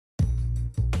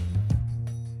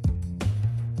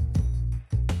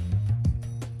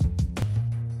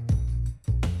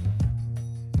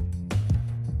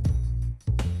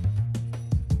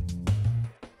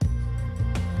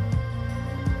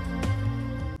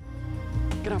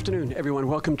Good afternoon, everyone.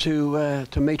 Welcome to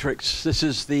Matrix. This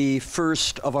is the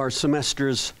first of our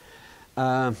semester's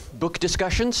book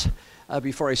discussions.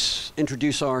 Before I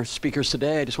introduce our speakers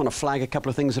today, I just want to flag a couple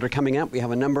of things that are coming up. We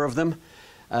have a number of them.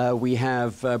 We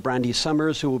have Brandy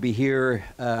Summers, who will be here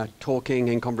talking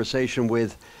in conversation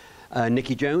with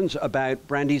Nikki Jones about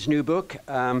Brandy's new book,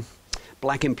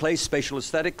 Black in Place, Spatial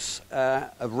Aesthetics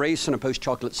of Race in a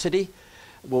Post-Chocolate City.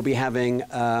 We'll be having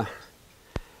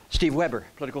Steve Weber,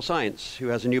 Political Science, who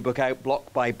has a new book out,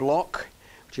 Block by Block,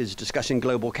 which is discussing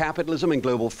global capitalism and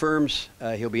global firms.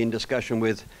 He'll be in discussion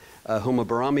with Homa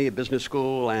Barami at Business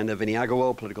School and Vinny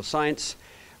Agarwal, Political Science.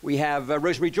 We have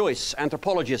Rosemary Joyce,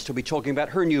 anthropologist, who'll be talking about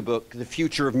her new book, The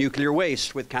Future of Nuclear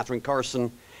Waste, with Catherine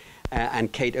Carson and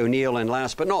Kate O'Neill. And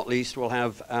last but not least, we'll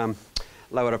have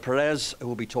Laura Perez, who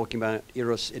will be talking about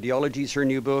Eros Ideologies, her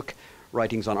new book,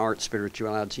 Writings on Art,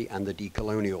 Spirituality, and the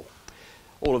Decolonial.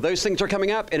 All of those things are coming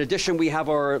up. In addition, we have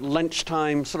our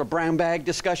lunchtime sort of brown bag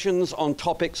discussions on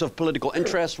topics of political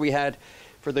interest. We had,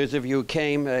 for those of you who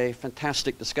came, a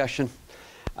fantastic discussion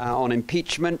on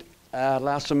impeachment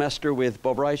last semester with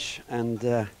Bob Reich and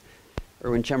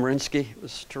Erwin Chemerinsky. It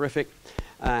was terrific.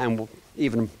 And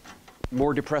even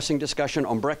more depressing discussion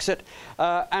on Brexit.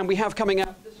 And we have coming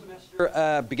up this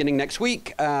semester, beginning next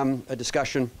week, a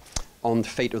discussion on the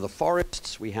fate of the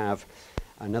forests. We have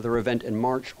another event in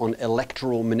March on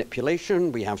electoral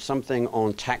manipulation. We have something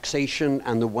on taxation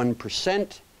and the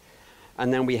 1%.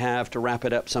 And then we have, to wrap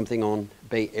it up, something on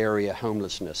Bay Area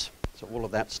homelessness. So all of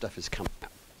that stuff is coming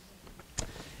up.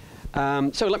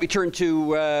 So let me turn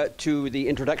to the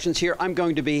introductions here. I'm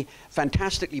going to be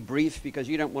fantastically brief because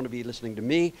you don't want to be listening to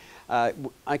me.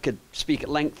 I could speak at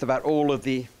length about all of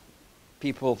the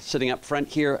people sitting up front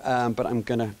here, but I'm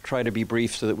going to try to be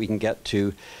brief so that we can get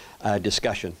to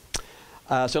discussion.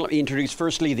 So let me introduce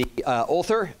firstly the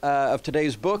author of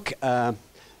today's book,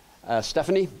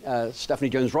 Stephanie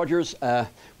Jones-Rogers,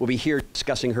 will be here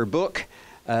discussing her book.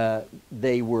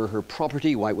 They Were Her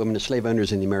Property, White Women as Slave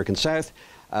Owners in the American South.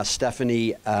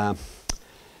 Stephanie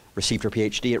received her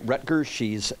PhD at Rutgers.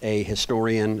 She's a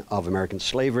historian of American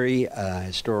slavery, a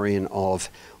historian of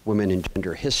women in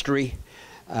gender history.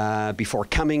 Before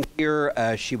coming here,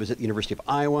 she was at the University of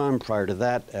Iowa, and prior to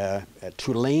that, at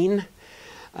Tulane.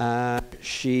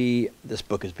 This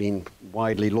book has been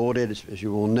widely lauded, as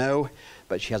you all know,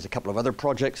 but she has a couple of other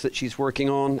projects that she's working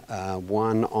on.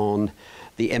 One on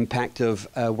the impact of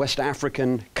West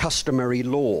African customary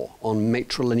law on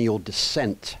matrilineal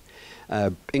descent,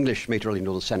 English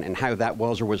matrilineal descent, and how that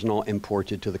was or was not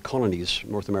imported to the colonies,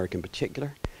 North America in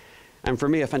particular. And for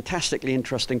me, a fantastically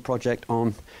interesting project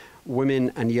on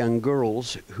women and young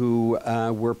girls who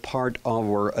were part of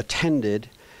or attended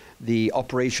the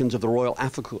operations of the Royal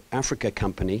Africa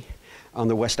Company on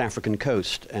the West African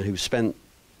coast, and who spent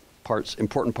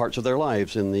important parts of their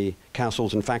lives in the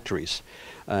castles and factories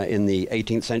in the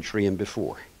 18th century and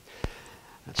before.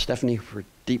 Stephanie, we're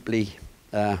deeply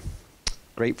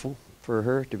grateful for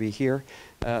her to be here.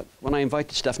 When I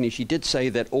invited Stephanie, she did say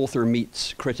that author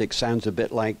meets critic sounds a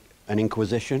bit like an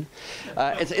inquisition.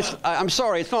 I'm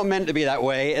sorry, it's not meant to be that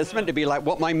way. It's meant to be like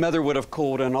what my mother would have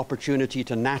called an opportunity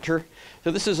to natter.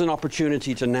 So this is an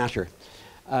opportunity to natter.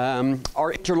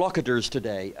 Our interlocutors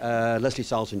today, Leslie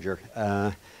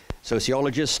Salzinger,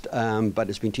 sociologist, but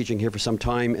has been teaching here for some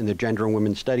time in the Gender and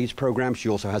Women's Studies program. She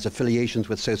also has affiliations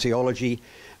with sociology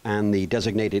and the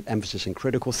designated emphasis in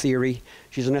critical theory.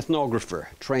 She's an ethnographer,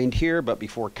 trained here, but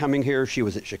before coming here, she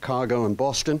was at Chicago and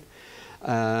Boston.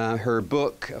 Her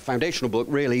book, a foundational book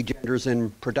really, Genders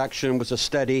in Production, was a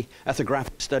study,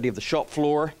 ethnographic study of the shop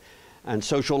floor and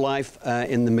social life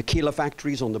in the maquila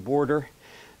factories on the border.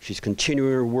 She's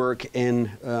continuing her work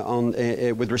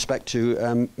with respect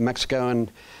to Mexico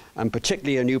and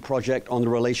particularly a new project on the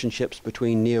relationships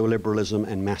between neoliberalism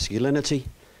and masculinity.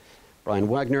 Bryan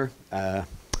Wagner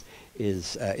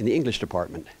is in the English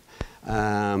department.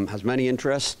 Has many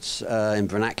interests in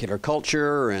vernacular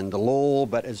culture and the law,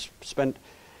 but has spent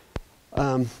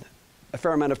a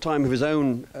fair amount of time of his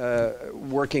own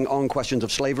working on questions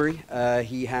of slavery.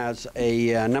 He has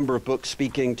a number of books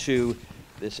speaking to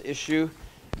this issue.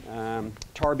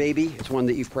 Tar Baby is one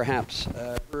that you've perhaps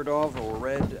heard of or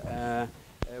read.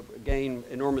 Again,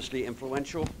 enormously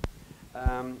influential.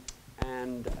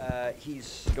 And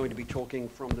he's going to be talking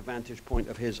from the vantage point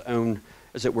of his own,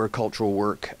 as it were, cultural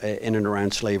work in and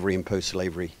around slavery and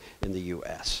post-slavery in the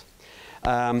U.S.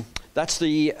 That's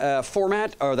the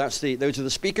format, or those are the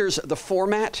speakers. The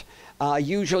format, I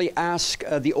usually ask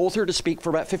the author to speak for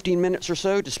about 15 minutes or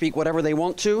so, to speak whatever they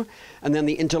want to, and then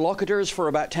the interlocutors for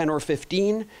about 10 or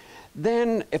 15.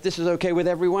 Then, if this is okay with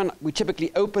everyone, we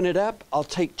typically open it up. I'll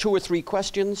take 2 or 3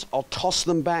 questions. I'll toss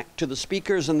them back to the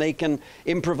speakers, and they can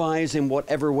improvise in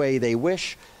whatever way they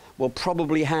wish. We'll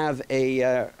probably have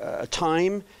a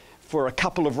time for a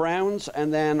couple of rounds,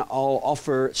 and then I'll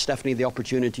offer Stephanie the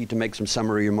opportunity to make some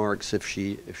summary remarks if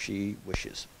she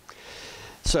wishes.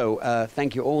 So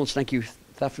thank you all, and thank you,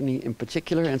 Stephanie, in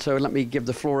particular. And so let me give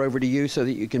the floor over to you so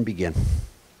that you can begin.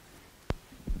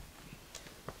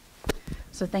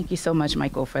 So thank you so much,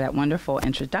 Michael, for that wonderful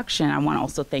introduction. I want to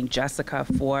also thank Jessica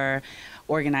for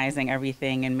organizing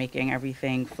everything and making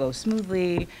everything flow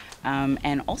smoothly.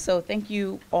 And also thank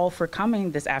you all for coming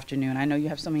this afternoon. I know you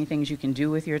have so many things you can do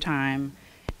with your time,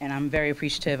 and I'm very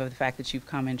appreciative of the fact that you've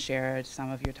come and shared some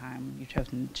of your time. You've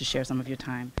chosen to share some of your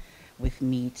time with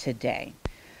me today.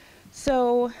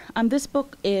 So this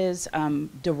book is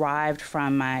derived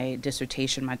from my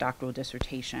dissertation, my doctoral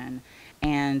dissertation.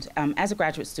 And as a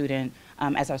graduate student,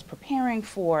 as I was preparing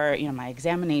for my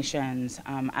examinations,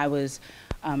 I was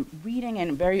reading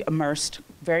and very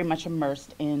much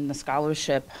immersed in the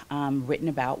scholarship written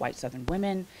about white Southern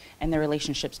women and their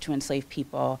relationships to enslaved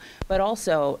people, but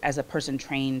also as a person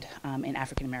trained in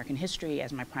African American history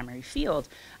as my primary field,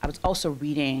 I was also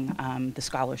reading the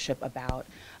scholarship about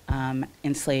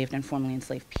enslaved and formerly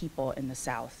enslaved people in the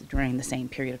South during the same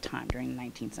period of time, during the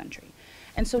 19th century.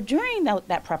 And so during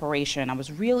that preparation, I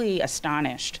was really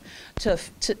astonished to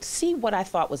see what I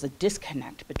thought was a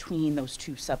disconnect between those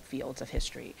two subfields of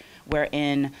history,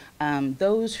 wherein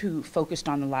those who focused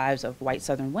on the lives of white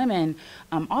Southern women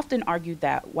often argued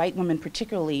that white women,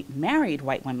 particularly married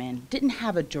white women, didn't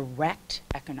have a direct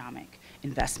economic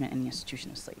investment in the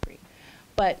institution of slavery.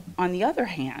 But on the other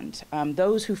hand,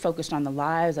 those who focused on the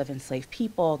lives of enslaved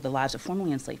people, the lives of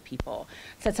formerly enslaved people,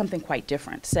 said something quite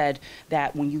different, said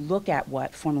that when you look at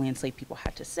what formerly enslaved people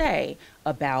had to say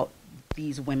about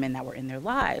these women that were in their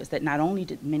lives, that not only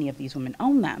did many of these women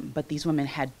own them, but these women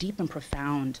had deep and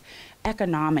profound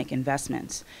economic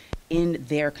investments in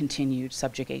their continued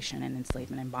subjugation and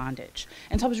enslavement and bondage.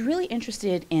 And so I was really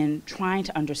interested in trying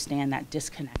to understand that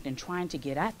disconnect and trying to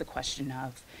get at the question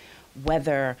of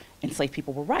whether enslaved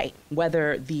people were right,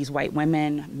 whether these white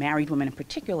women, married women in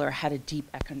particular, had a deep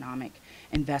economic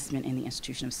investment in the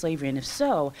institution of slavery, and if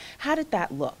so, how did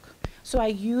that look? So I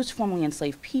used formerly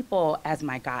enslaved people as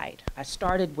my guide. I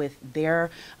started with their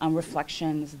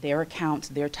reflections, their accounts,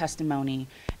 their testimony,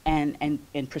 and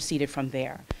proceeded from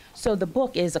there. So the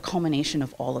book is a culmination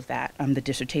of all of that. The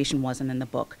dissertation was, and then the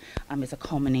book is a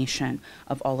culmination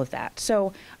of all of that.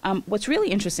 So what's really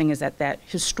interesting is that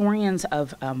historians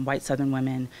of white Southern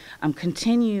women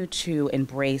continue to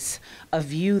embrace a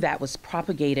view that was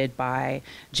propagated by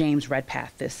James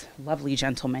Redpath, this lovely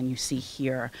gentleman you see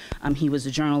here. He was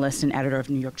a journalist and editor of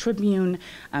New York Tribune.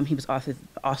 He was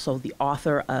also the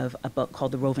author of a book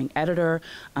called The Roving Editor,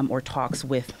 or Talks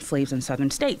with Slaves in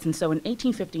Southern States. And so in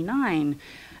 1859,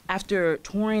 after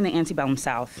touring the antebellum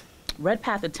South,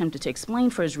 Redpath attempted to explain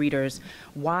for his readers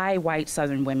why white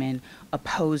Southern women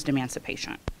opposed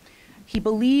emancipation. He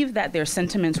believed that their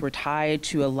sentiments were tied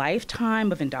to a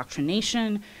lifetime of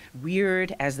indoctrination,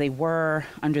 reared as they were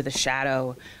under the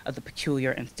shadow of the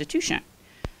peculiar institution.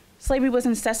 Slavery was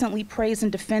incessantly praised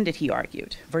and defended, he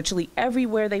argued, virtually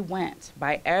everywhere they went,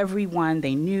 by everyone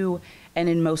they knew, and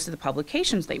in most of the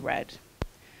publications they read.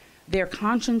 Their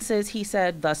consciences, he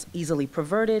said, thus easily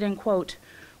perverted, end quote,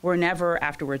 were never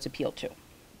afterwards appealed to,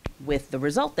 with the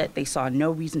result that they saw no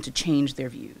reason to change their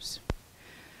views.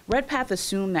 Redpath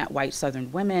assumed that white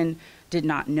Southern women did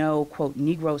not know, quote,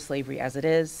 Negro slavery as it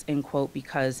is, end quote,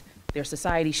 because their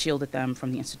society shielded them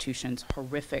from the institution's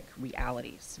horrific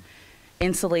realities.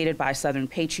 Insulated by Southern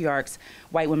patriarchs,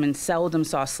 white women seldom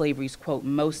saw slavery's, quote,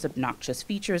 most obnoxious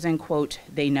features, end quote.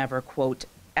 They never, quote,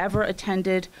 ever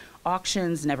attended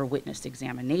auctions, never witnessed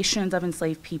examinations of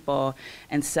enslaved people,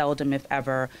 and seldom, if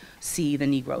ever, see the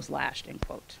Negroes lashed, end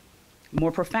quote.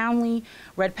 More profoundly,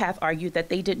 Redpath argued that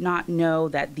they did not know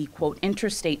that the, quote,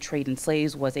 interstate trade in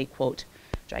slaves was a, quote,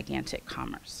 gigantic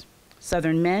commerce.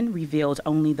 Southern men revealed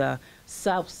only the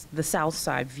South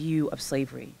side view of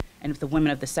slavery, and if the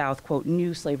women of the South, quote,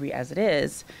 knew slavery as it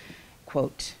is,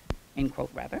 quote, end quote,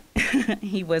 rather,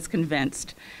 he was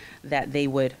convinced that they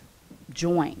would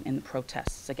join in the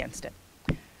protests against it.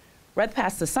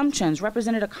 Redpath's assumptions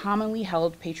represented a commonly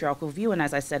held patriarchal view, and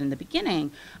as I said in the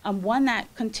beginning, one that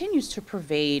continues to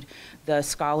pervade the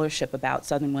scholarship about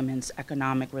Southern women's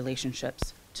economic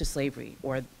relationships to slavery,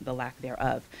 or the lack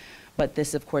thereof. But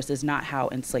this, of course, is not how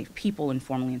enslaved people and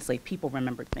formerly enslaved people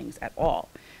remembered things at all.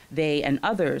 They and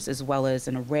others, as well as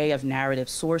an array of narrative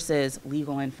sources,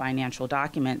 legal and financial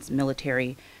documents,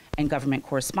 military and government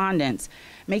correspondence,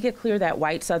 make it clear that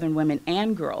white Southern women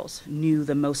and girls knew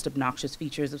the most obnoxious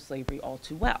features of slavery all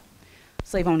too well.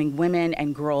 Slave-owning women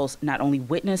and girls not only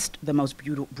witnessed the most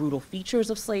brutal features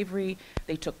of slavery,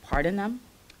 they took part in them,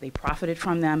 they profited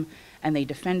from them, and they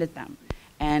defended them.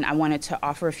 And I wanted to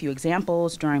offer a few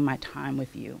examples during my time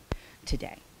with you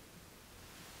today.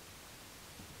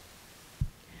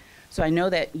 So I know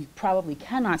that you probably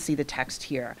cannot see the text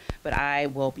here, but I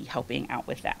will be helping out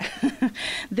with that.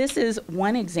 This is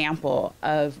one example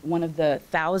of one of the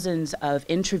thousands of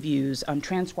interviews,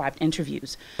 transcribed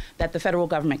interviews, that the federal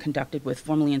government conducted with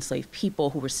formerly enslaved people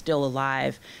who were still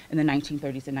alive in the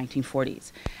 1930s and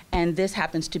 1940s. And this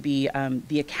happens to be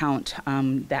the account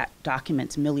that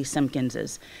documents Millie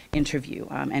Simpkins's interview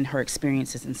and her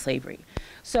experiences in slavery.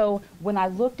 So when I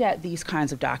looked at these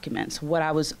kinds of documents, what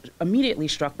I was immediately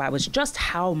struck by was just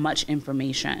how much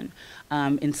information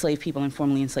enslaved people and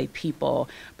formerly enslaved people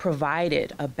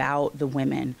provided about the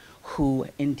women who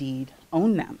indeed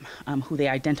owned them, who they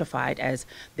identified as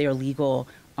their legal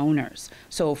owners.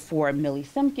 So for Millie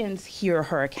Simpkins, here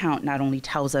her account not only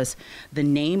tells us the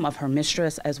name of her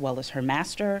mistress as well as her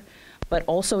master, but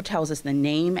also tells us the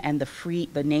names and the free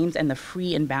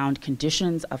and bound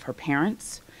conditions of her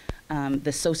parents,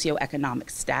 the socioeconomic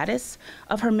status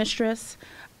of her mistress,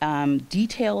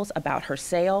 details about her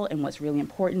sale. And what's really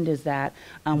important is that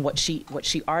what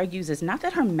she argues is not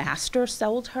that her master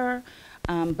sold her,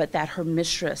 but that her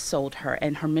mistress sold her.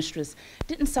 And her mistress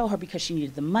didn't sell her because she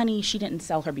needed the money. She didn't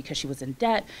sell her because she was in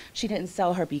debt. She didn't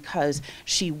sell her because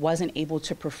she wasn't able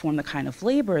to perform the kind of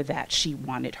labor that she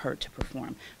wanted her to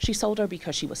perform. She sold her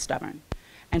because she was stubborn.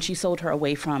 And she sold her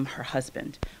away from her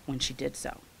husband when she did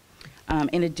so.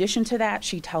 In addition to that,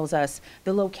 she tells us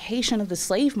the location of the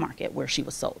slave market where she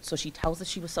was sold. So she tells us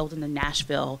she was sold in the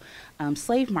Nashville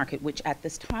slave market, which at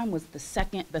this time was the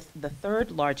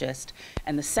third largest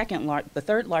and the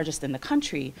third largest in the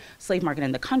country, slave market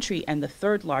in the country, and the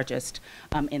third largest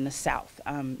in the South.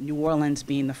 New Orleans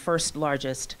being the first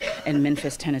largest, and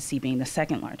Memphis, Tennessee being the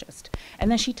second largest. And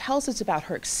then she tells us about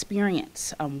her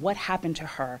experience, what happened to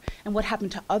her, and what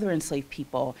happened to other enslaved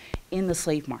people in the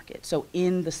slave market, so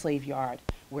in the slave yard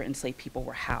where enslaved people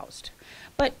were housed.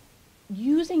 But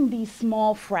using these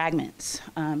small fragments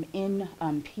in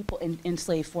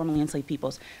formerly enslaved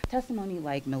people's testimony,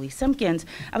 like Millie Simpkins,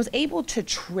 I was able to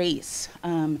trace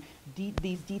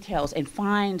these details and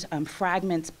find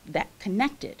fragments that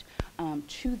connected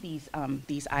to these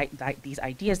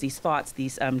ideas, these thoughts,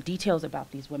 these details about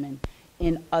these women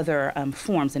in other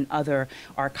forms, in other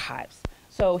archives.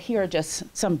 So here are just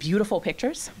some beautiful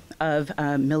pictures of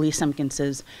Millie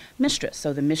Simpkins's mistress.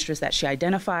 So the mistress that she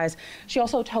identifies. She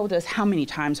also told us how many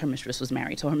times her mistress was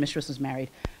married. So her mistress was married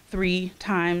 3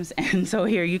 times. And so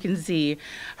here you can see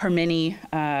her many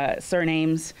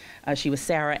surnames. She was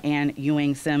Sarah Ann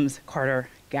Ewing Sims Carter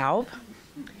Galb.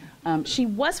 She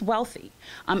was wealthy,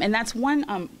 and that's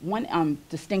one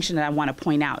distinction that I want to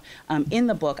point out. In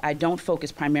the book, I don't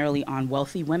focus primarily on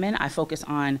wealthy women. I focus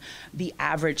on the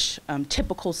average,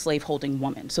 typical slaveholding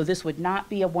woman. So this would not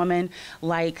be a woman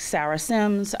like Sarah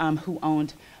Sims, who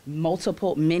owned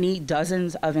many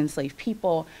dozens of enslaved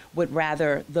people, but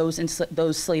rather those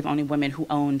slave-owning women who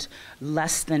owned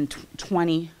less than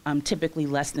 20, typically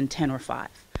less than 10 or 5.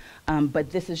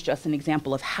 But this is just an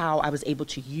example of how I was able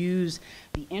to use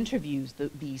the interviews,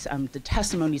 the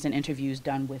testimonies and interviews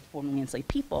done with formerly enslaved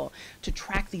people to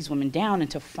track these women down and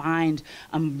to find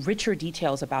richer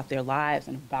details about their lives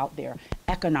and about their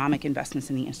economic investments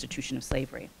in the institution of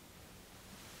slavery.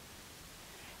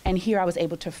 And here I was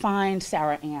able to find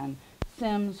Sarah Ann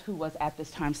Sims, who was at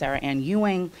this time Sarah Ann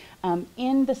Ewing,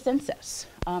 in the census.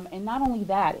 And not only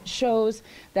that, it shows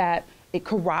that it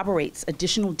corroborates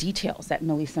additional details that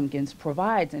Millie Simpkins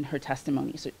provides in her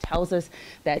testimony. So it tells us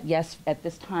that, yes, at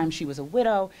this time she was a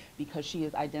widow because she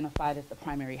is identified as the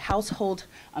primary household,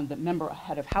 the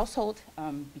head of household,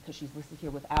 because she's listed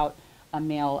here without a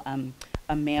male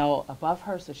above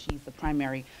her. So she's the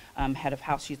primary head of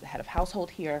house. She's the head of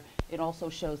household here. It also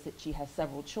shows that she has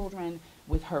several children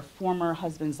with her former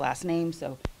husband's last name,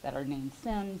 so that are named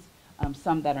Sims.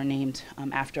 Some that are named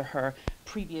after her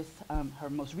her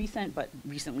most recent but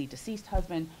recently deceased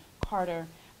husband, Carter.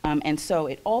 And so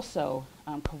it also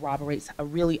corroborates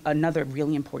another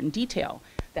really important detail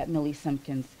that Millie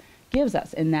Simpkins gives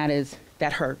us, and that is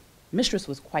that her mistress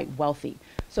was quite wealthy.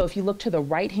 So if you look to the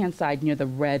right-hand side near the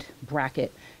red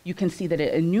bracket, you can see that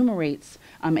it enumerates,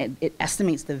 it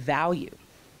estimates the value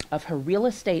of her real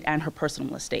estate and her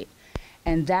personal estate.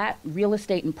 And that real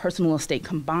estate and personal estate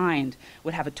combined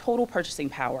would have a total purchasing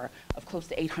power of close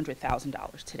to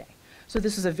 $800,000 today. So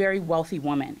this is a very wealthy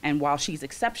woman, and while she's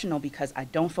exceptional because I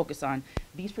don't focus on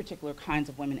these particular kinds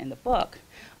of women in the book,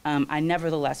 I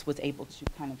nevertheless was able to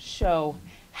kind of show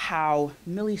how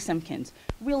Millie Simpkins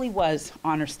really was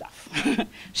on her stuff.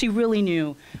 She really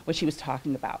knew what she was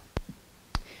talking about.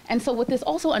 And so what this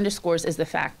also underscores is the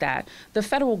fact that the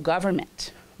federal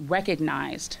government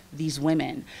recognized these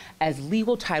women as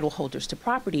legal title holders to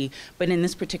property, but in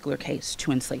this particular case,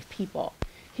 to enslaved people.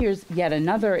 Here's yet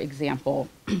another example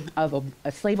of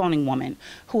a slave-owning woman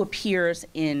who appears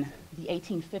in the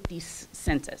 1850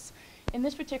 census. In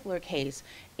this particular case,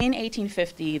 in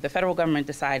 1850, the federal government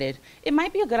decided it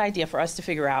might be a good idea for us to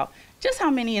figure out just how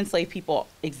many enslaved people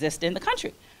exist in the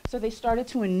country. So they started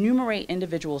to enumerate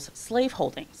individuals' slave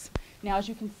holdings. Now, as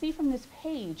you can see from this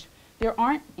page, there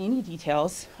aren't any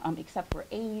details except for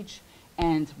age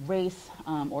and race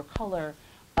or color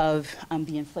of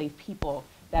the enslaved people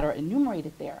that are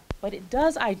enumerated there, but it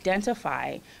does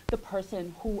identify the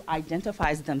person who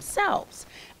identifies themselves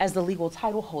as the legal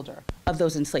title holder of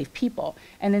those enslaved people.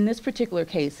 And in this particular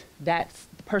case, that's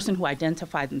the person who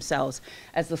identified themselves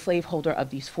as the slaveholder of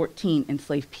these 14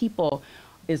 enslaved people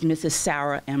is Mrs.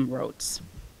 Sarah M. Rhodes.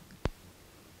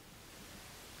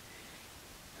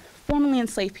 Formerly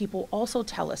enslaved people also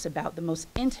tell us about the most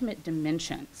intimate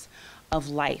dimensions of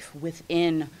life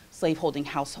within slaveholding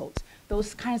households.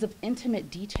 Those kinds of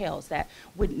intimate details that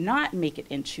would not make it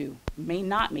into, may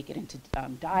not make it into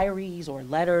diaries or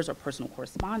letters or personal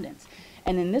correspondence.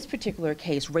 And in this particular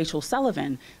case, Rachel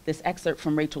Sullivan, this excerpt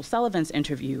from Rachel Sullivan's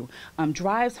interview,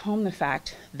 drives home the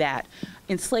fact that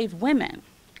enslaved women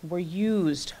were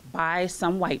used by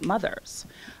some white mothers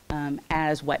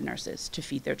as wet nurses to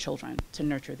feed their children, to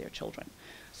nurture their children.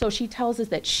 So she tells us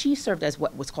that she served as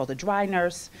what was called a dry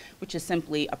nurse, which is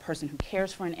simply a person who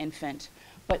cares for an infant.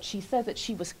 But she said that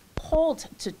she was called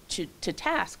to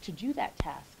task, to do that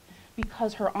task,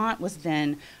 because her aunt was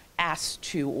then asked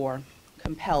to or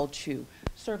compelled to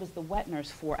serve as the wet nurse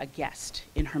for a guest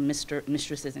in her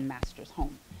mistress's and master's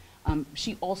home.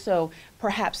 She also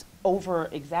perhaps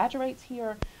over-exaggerates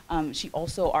here. She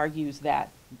also argues that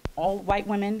all white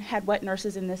women had wet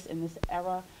nurses in this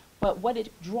era. But what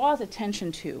it draws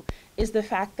attention to is the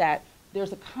fact that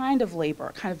there's a kind of labor,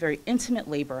 a kind of very intimate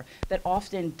labor that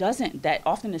often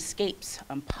escapes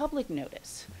public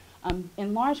notice,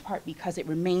 in large part because it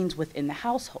remains within the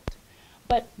household.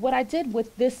 But what I did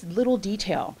with this little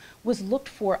detail was look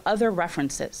for other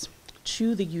references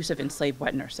to the use of enslaved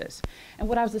wet nurses. And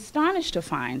what I was astonished to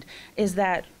find is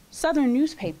that Southern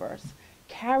newspapers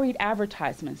carried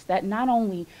advertisements that not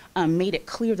only made it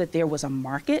clear that there was a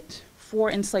market for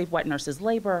enslaved wet nurses'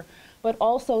 labor, but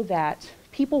also that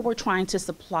people were trying to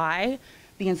supply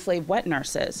the enslaved wet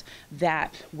nurses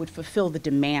that would fulfill the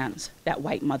demands that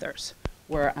white mothers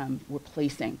were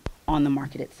placing on the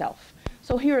market itself.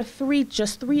 So here are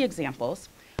just three examples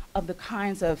of the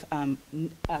kinds of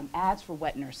ads for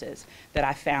wet nurses that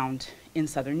I found in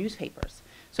Southern newspapers.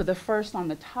 So the first on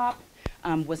the top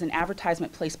was an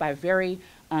advertisement placed by a very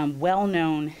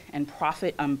well-known and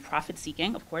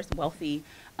profit-seeking, of course, wealthy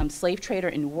slave trader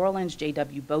in New Orleans,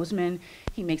 J.W. Bozeman.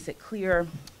 He makes it clear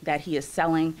that he is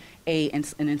selling an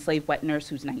enslaved wet nurse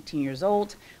who's 19 years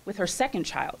old with her second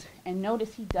child. And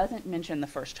notice he doesn't mention the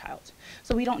first child.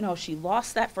 So we don't know if she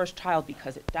lost that first child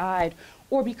because it died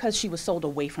or because she was sold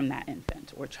away from that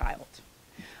infant or child.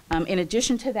 In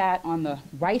addition to that, on the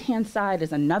right-hand side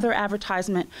is another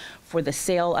advertisement for the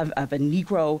sale of a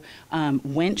Negro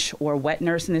wench or wet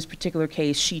nurse in this particular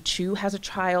case. She too has a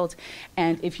child.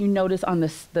 And if you notice on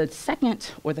the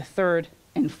second or the third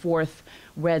and fourth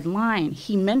red line,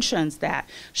 he mentions that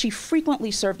she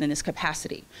frequently served in this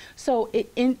capacity. So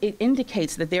it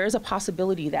indicates that there is a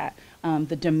possibility that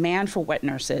the demand for wet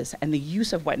nurses and the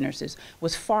use of wet nurses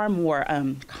was far more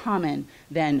common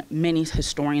than many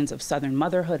historians of Southern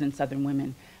motherhood and Southern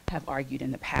women have argued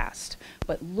in the past.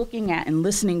 But looking at and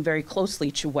listening very closely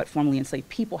to what formerly enslaved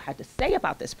people had to say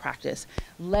about this practice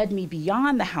led me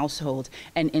beyond the household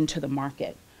and into the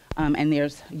market. And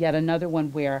there's yet another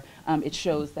one where it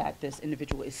shows that this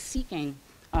individual is seeking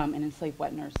an enslaved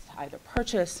wet nurse to either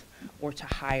purchase or to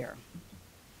hire.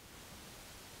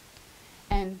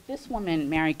 And this woman,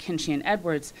 Mary Kinshian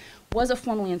Edwards, was a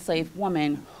formerly enslaved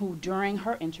woman who, during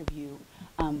her interview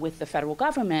with the federal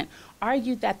government,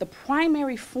 argued that the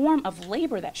primary form of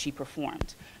labor that she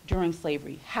performed during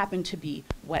slavery happened to be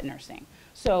wet nursing.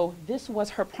 So this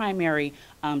was her primary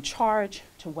charge,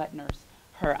 to wet nurse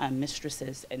her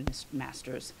mistresses and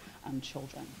masters'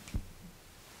 children.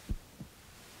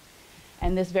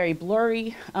 And this very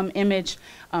blurry image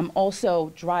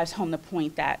also drives home the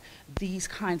point that these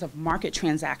kinds of market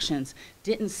transactions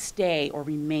didn't stay or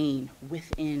remain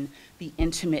within the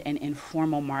intimate and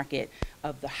informal market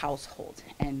of the household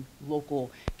and local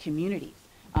communities.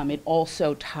 It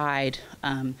also tied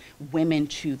women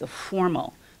to the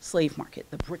formal slave market,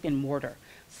 the brick and mortar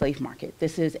slave market.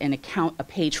 This is a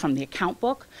page from the account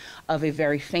book of a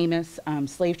very famous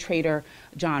slave trader,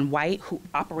 John White, who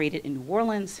operated in New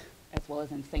Orleans as well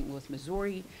as in St. Louis,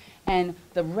 Missouri. And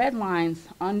the red lines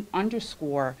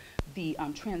underscore the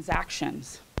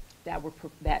transactions that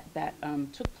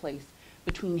took place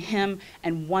between him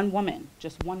and one woman,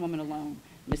 just one woman alone,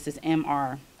 Mrs.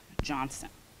 M.R. Johnson.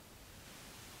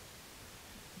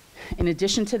 In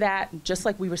addition to that, just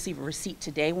like we receive a receipt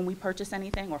today when we purchase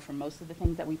anything, or for most of the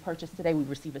things that we purchase today, we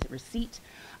receive a receipt.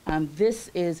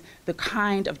 This is the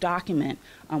kind of document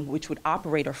which would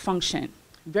operate or function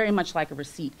very much like a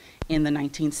receipt in the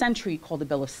 19th century, called a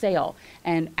bill of sale.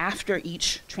 And after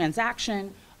each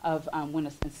transaction of when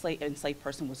an enslaved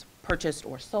person was purchased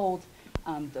or sold,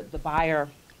 the buyer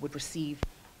would receive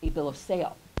a bill of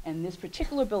sale. And this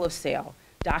particular bill of sale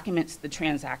documents the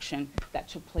transaction that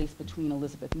took place between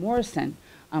Elizabeth Morrison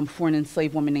for an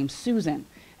enslaved woman named Susan.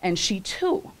 And she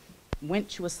too went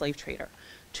to a slave trader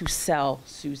to sell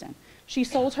Susan. She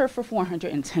sold her for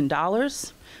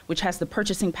 $410, which has the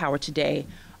purchasing power today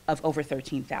of over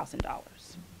 $13,000.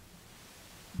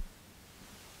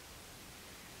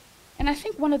 And I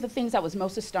think one of the things that was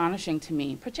most astonishing to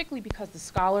me, particularly because the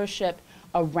scholarship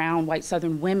around white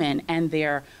Southern women and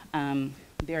their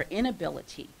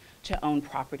inability to own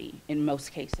property in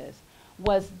most cases,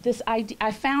 was this idea.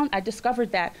 I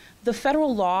discovered that the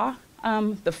federal law,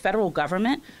 the federal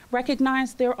government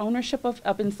recognized their ownership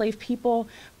of enslaved people,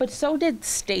 but so did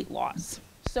state laws.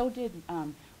 So did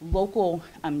local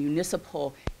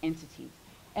municipal entities.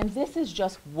 And this is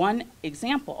just one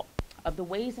example of the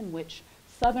ways in which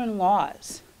Southern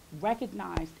laws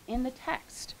recognized in the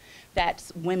text that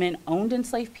women owned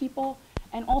enslaved people,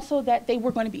 and also that they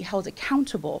were going to be held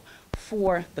accountable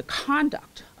for the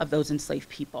conduct of those enslaved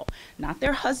people, not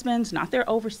their husbands, not their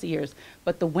overseers,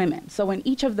 but the women. So in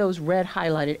each of those red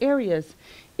highlighted areas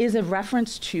is a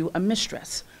reference to a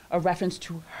mistress, a reference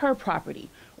to her property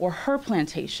or her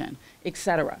plantation,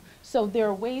 etc. So there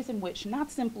are ways in which not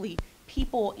simply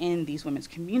people in these women's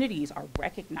communities are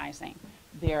recognizing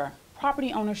their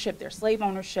property ownership, their slave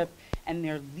ownership, and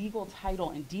their legal title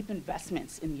and deep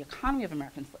investments in the economy of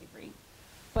American slavery,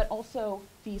 but also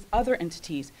these other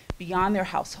entities beyond their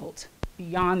households,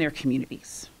 beyond their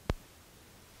communities.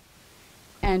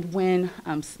 And when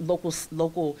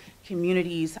local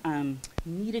communities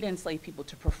needed enslaved people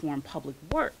to perform public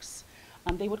works,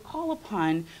 they would call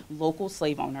upon local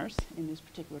slave owners, in this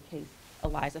particular case,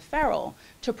 Eliza Farrell,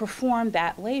 to perform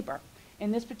that labor.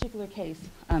 In this particular case,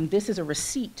 this is a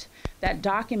receipt that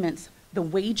documents the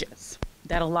wages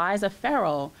that Eliza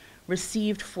Farrell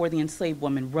received for the enslaved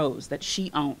woman Rose that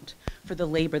she owned for the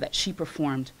labor that she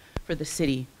performed for the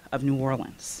city of New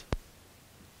Orleans.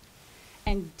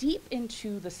 And deep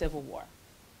into the Civil War,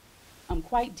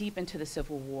 quite deep into the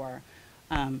Civil War,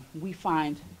 we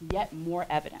find yet more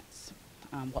evidence,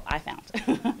 well, I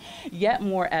found, yet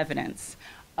more evidence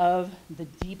of the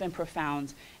deep and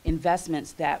profound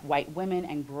investments that white women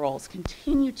and girls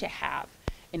continue to have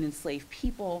in enslaved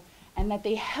people, and that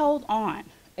they held on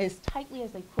as tightly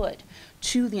as they could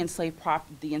to the enslaved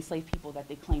people that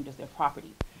they claimed as their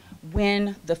property.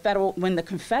 When the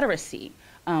Confederacy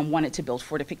wanted to build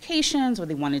fortifications, or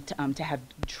they wanted to have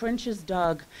trenches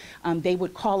dug, they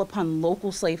would call upon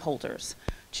local slaveholders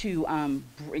to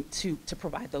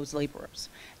provide those laborers.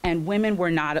 And women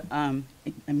were not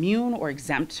immune or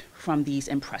exempt from these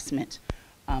impressment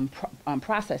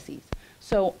processes.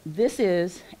 So this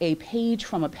is a page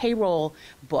from a payroll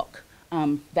book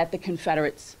that the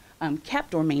Confederates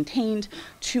kept or maintained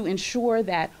to ensure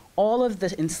that all of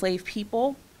the enslaved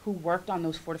people who worked on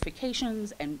those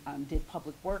fortifications and did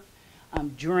public work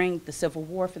during the Civil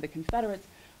War for the Confederates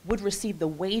would receive the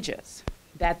wages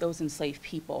that those enslaved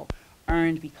people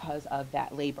earned because of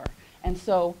that labor. And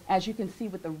so, as you can see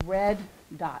with the red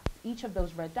dots, each of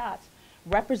those red dots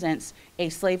represents a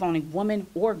slave-owning woman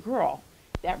or girl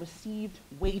that received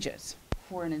wages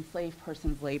for an enslaved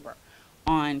person's labor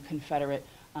on Confederate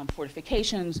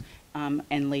fortifications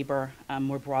and labor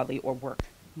more broadly, or work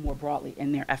more broadly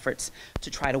in their efforts to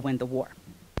try to win the war.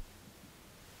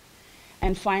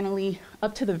 And finally,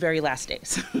 up to the very last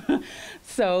days.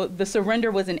 So the surrender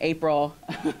was in April.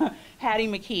 Hattie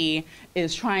McKee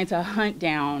is trying to hunt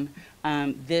down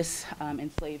this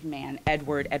enslaved man,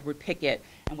 Edward Pickett.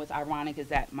 And what's ironic is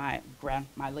that my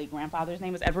late grandfather's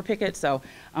name was Edward Pickett, so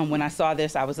when I saw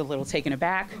this, I was a little taken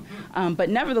aback. But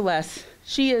nevertheless,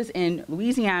 she is in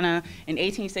Louisiana in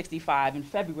 1865 in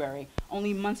February,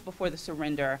 only months before the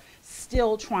surrender,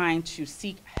 still trying to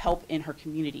seek help in her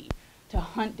community to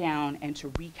hunt down and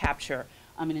to recapture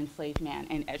an enslaved man.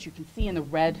 And as you can see in the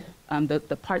red,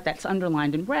 the part that's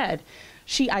underlined in red,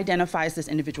 she identifies this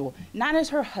individual not as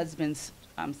her husband's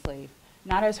slave,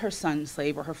 not as her son's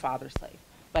slave or her father's slave,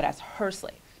 but as her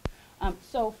slave.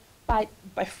 So by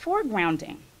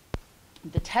foregrounding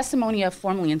the testimony of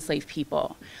formerly enslaved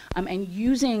people and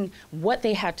using what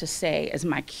they had to say as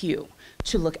my cue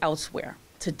to look elsewhere,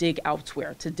 to dig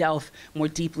elsewhere, to delve more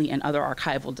deeply in other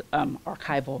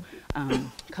archival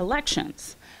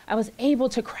collections, I was able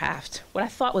to craft what I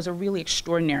thought was a really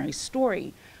extraordinary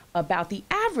story about the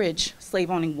average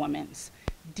slave-owning woman's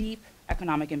deep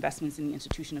economic investments in the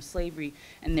institution of slavery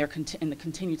and in the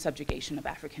continued subjugation of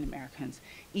African Americans,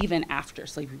 even after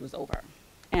slavery was over.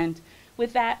 And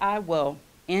with that, I will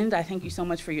end. I thank you so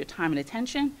much for your time and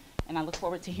attention, and I look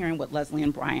forward to hearing what Leslie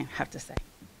and Bryan have to say.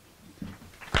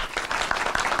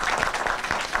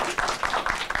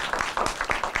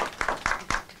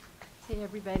 Hey,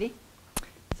 everybody.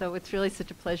 So it's really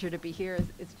such a pleasure to be here.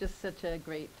 It's just such a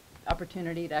great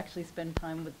opportunity to actually spend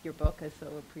time with your book. I so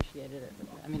appreciated it.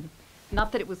 I mean,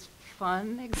 not that it was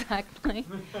fun exactly.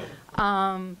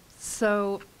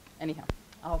 So anyhow,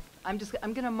 I'm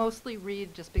going to mostly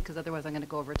read just because otherwise I'm going to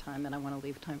go over time and I want to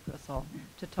leave time for us all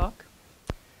to talk.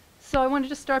 So I wanted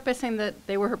to start by saying that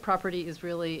They Were Her Property is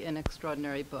really an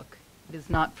extraordinary book. It is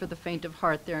not for the faint of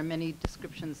heart. There are many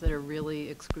descriptions that are really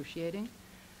excruciating.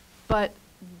 But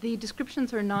the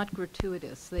descriptions are not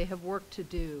gratuitous. They have work to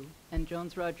do, and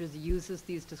Jones Rogers uses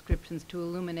these descriptions to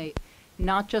illuminate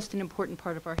not just an important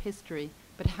part of our history,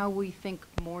 but how we think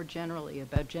more generally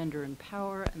about gender and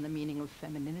power and the meaning of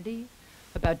femininity,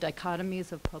 about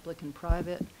dichotomies of public and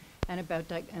private, and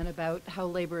about how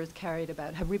labor is carried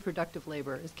about, how reproductive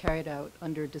labor is carried out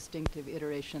under distinctive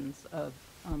iterations of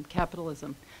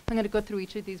capitalism. I'm going to go through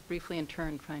each of these briefly in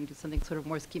turn, try and do something sort of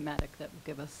more schematic that will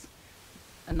give us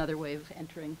another way of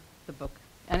entering the book.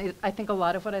 And I think a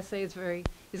lot of what I say is going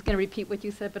to repeat what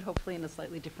you said, but hopefully in a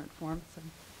slightly different form. So,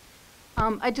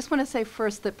 I just want to say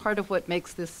first that part of what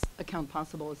makes this account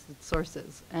possible is its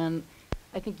sources. And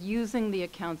I think using the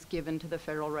accounts given to the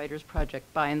Federal Writers Project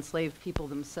by enslaved people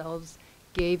themselves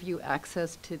gave you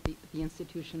access to the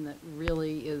institution that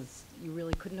you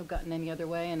really couldn't have gotten any other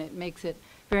way. And it makes it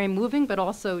very moving, but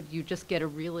also you just get a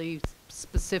really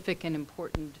specific and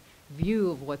important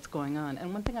view of what's going on.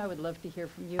 And one thing I would love to hear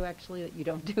from you actually that you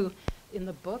don't do in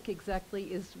the book exactly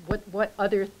is what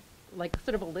other, like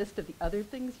sort of a list of the other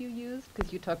things you used,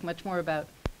 because you talk much more about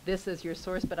this as your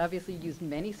source, but obviously you used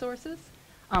many sources.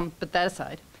 But that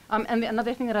aside. And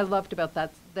another thing that I loved about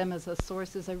them as a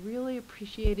source is I really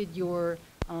appreciated your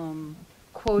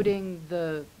quoting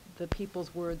the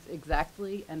people's words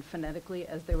exactly and phonetically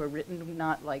as they were written,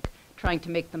 not like trying to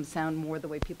make them sound more the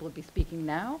way people would be speaking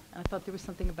now. And I thought there was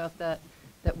something about that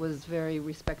that was very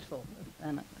respectful.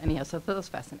 And anyhow, so I thought that was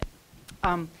fascinating.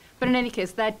 But in any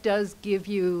case, that does give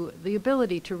you the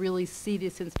ability to really see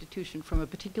this institution from a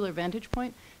particular vantage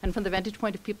point and from the vantage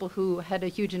point of people who had a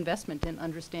huge investment in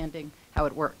understanding how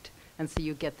it worked. And so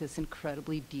you get this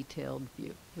incredibly detailed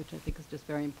view, which I think is just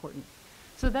very important.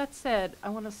 So that said, I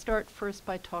want to start first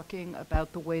by talking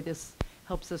about the way this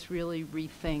helps us really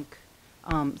rethink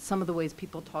some of the ways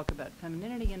people talk about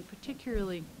femininity, and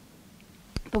particularly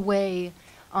the way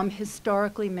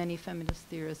historically many feminist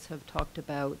theorists have talked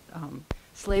about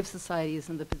slave societies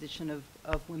and the position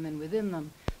of women within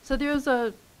them. So there's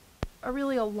a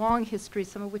really a long history,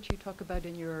 some of which you talk about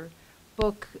in your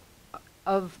book,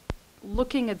 of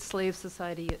looking at slave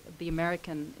society in the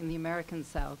American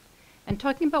South and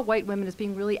talking about white women as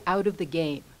being really out of the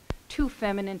game, too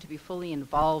feminine to be fully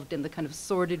involved in the kind of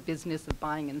sordid business of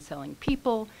buying and selling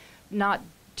people, not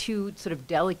too sort of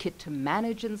delicate to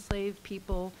manage enslaved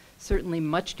people, certainly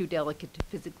much too delicate to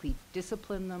physically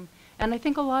discipline them. And I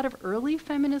think a lot of early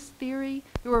feminist theory,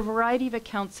 there were a variety of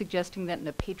accounts suggesting that in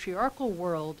a patriarchal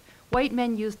world, white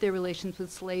men used their relations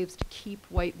with slaves to keep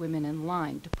white women in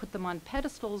line, to put them on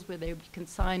pedestals where they would be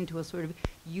consigned to a sort of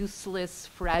useless,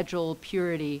 fragile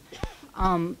purity,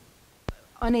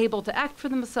 unable to act for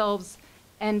themselves,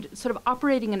 and sort of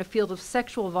operating in a field of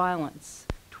sexual violence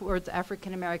towards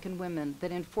African American women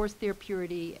that enforced their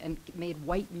purity and made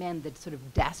white men the sort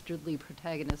of dastardly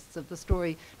protagonists of the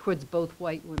story towards both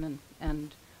white women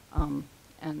and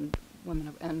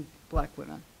women and black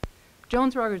women.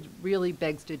 Jones Rogers really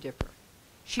begs to differ.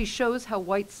 She shows how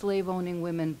white slave-owning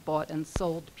women bought and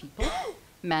sold people,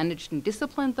 managed and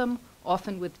disciplined them,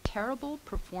 often with terrible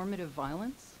performative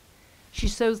violence. She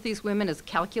shows these women as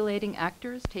calculating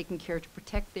actors, taking care to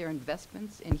protect their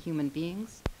investments in human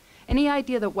beings. Any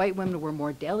idea that white women were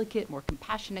more delicate, more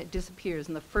compassionate, disappears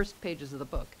in the first pages of the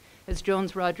book, as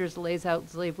Jones Rogers lays out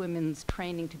slave women's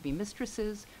training to be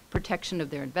mistresses, protection of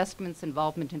their investments,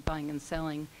 involvement in buying and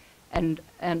selling, and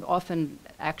often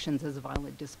actions as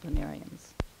violent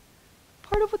disciplinarians.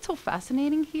 Part of what's so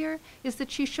fascinating here is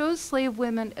that she shows slave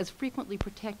women as frequently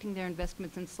protecting their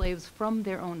investments in slaves from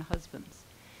their own husbands.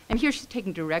 And here she's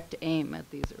taking direct aim at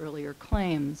these earlier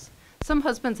claims. Some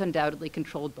husbands undoubtedly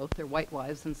controlled both their white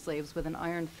wives and slaves with an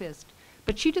iron fist,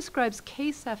 but she describes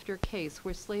case after case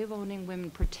where slave-owning women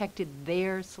protected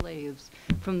their slaves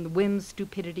from the whim,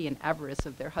 stupidity, and avarice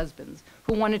of their husbands,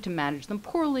 who wanted to manage them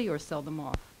poorly or sell them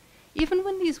off. Even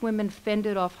when these women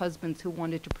fended off husbands who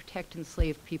wanted to protect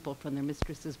enslaved people from their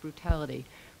mistresses' brutality,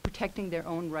 protecting their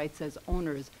own rights as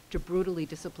owners to brutally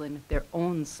discipline their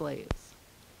own slaves.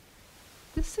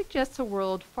 This suggests a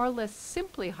world far less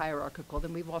simply hierarchical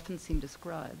than we've often seen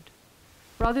described.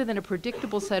 Rather than a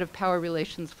predictable set of power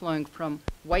relations flowing from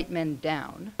white men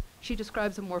down, she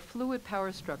describes a more fluid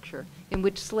power structure in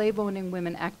which slave-owning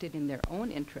women acted in their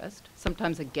own interest,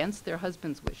 sometimes against their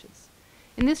husbands' wishes.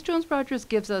 In this, Jones Rogers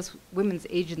gives us women's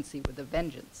agency with a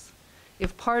vengeance.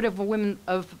 If part of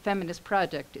a feminist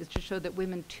project is to show that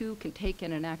women too can take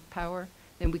and enact power,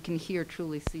 then we can here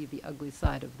truly see the ugly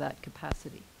side of that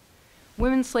capacity.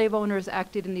 Women slave owners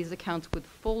acted in these accounts with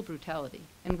full brutality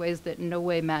in ways that in no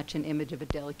way match an image of a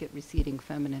delicate, receding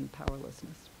feminine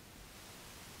powerlessness.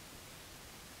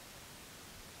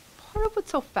 Part of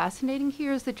what's so fascinating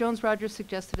here is that Jones Rogers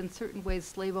suggests that in certain ways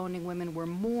slave-owning women were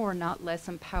more, not less,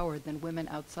 empowered than women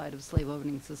outside of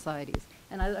slave-owning societies.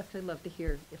 And I'd actually love to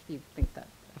hear if you think that,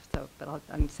 but I'm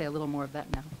going to say a little more of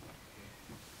that now.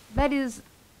 That is,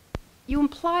 you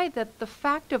imply that the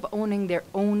fact of owning their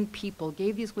own people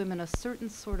gave these women a certain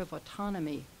sort of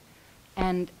autonomy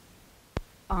and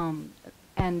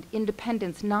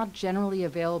independence not generally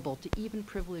available to even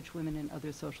privileged women in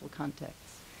other social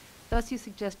contexts. Thus, you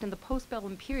suggest in the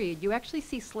postbellum period, you actually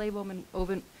see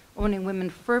slave-owning women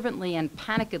fervently and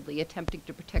panikedly attempting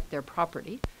to protect their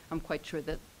property. I'm quite sure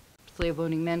that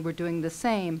slave-owning men were doing the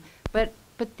same. But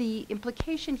the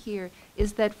implication here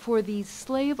is that for these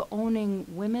slave-owning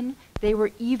women, they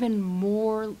were even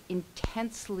more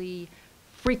intensely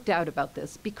freaked out about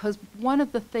this, because one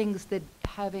of the things that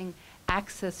having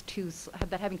access to,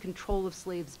 that having control of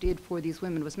slaves did for these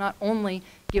women was not only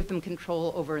give them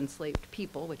control over enslaved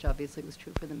people, which obviously was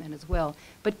true for the men as well,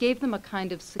 but gave them a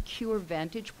kind of secure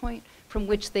vantage point from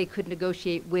which they could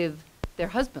negotiate with their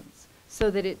husbands. So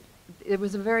that it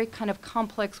was a very kind of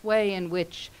complex way in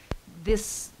which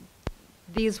these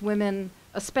women,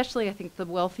 especially I think the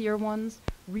wealthier ones,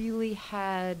 really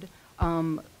had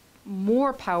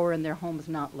more power in their homes,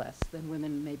 not less, than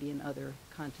women maybe in other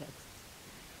contexts.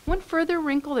 One further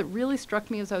wrinkle that really struck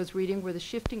me as I was reading were the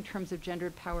shifting terms of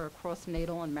gendered power across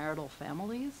natal and marital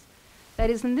families.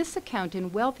 That is, in this account,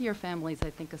 in wealthier families,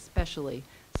 I think especially,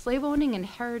 slave-owning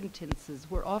inheritors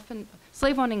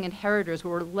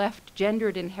were left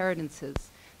gendered inheritances.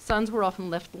 Sons were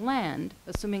often left land,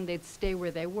 assuming they'd stay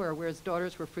where they were, whereas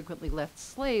daughters were frequently left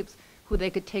slaves who they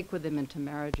could take with them into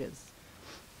marriages.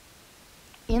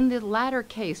 In the latter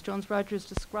case, Jones Rogers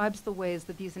describes the ways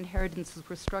that these inheritances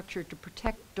were structured to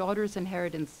protect daughters'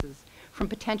 inheritances from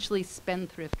potentially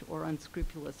spendthrift or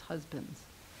unscrupulous husbands.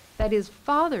 That is,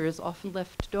 fathers often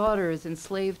left daughters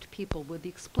enslaved people with the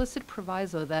explicit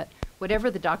proviso that whatever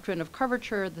the doctrine of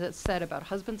coverture that said about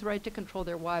husbands' right to control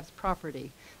their wives'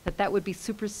 property, that would be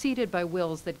superseded by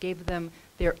wills that gave them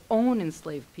their own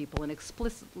enslaved people and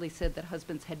explicitly said that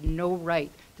husbands had no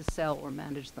right to sell or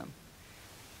manage them.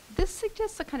 This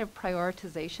suggests a kind of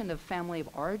prioritization of family of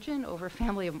origin over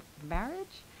family of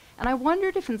marriage. And I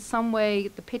wondered if in some way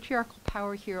the patriarchal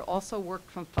power here also worked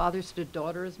from fathers to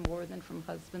daughters more than from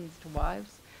husbands to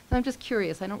wives. So I'm just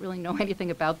curious, I don't really know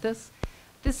anything about this.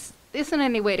 This isn't in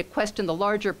any way to question the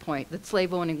larger point that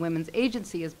slave-owning women's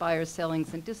agency as buyers,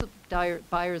 sellers, and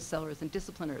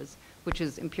discipliners, which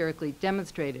is empirically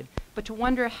demonstrated, but to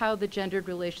wonder how the gendered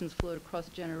relations flowed across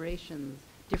generations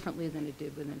differently than it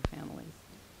did within families.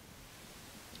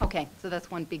 Okay, so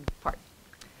that's one big part.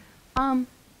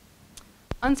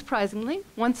 Unsurprisingly,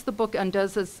 once the book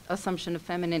undoes this assumption of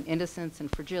feminine innocence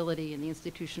and fragility and the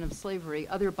institution of slavery,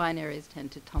 other binaries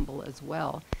tend to tumble as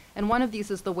well. And one of these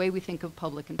is the way we think of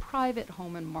public and private,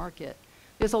 home and market.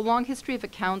 There's a long history of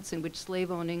accounts in which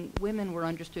slave-owning women were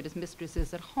understood as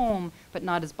mistresses at home, but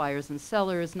not as buyers and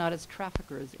sellers, not as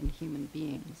traffickers in human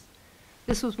beings.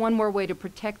 This was one more way to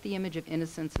protect the image of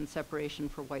innocence and separation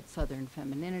for white Southern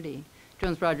femininity.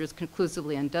 Jones-Rogers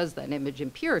conclusively undoes that image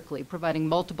empirically, providing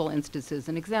multiple instances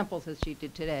and examples, as she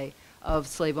did today, of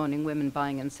slave-owning women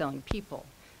buying and selling people.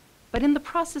 But in the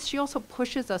process, she also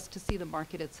pushes us to see the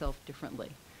market itself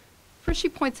differently. First, she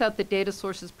points out that data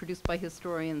sources produced by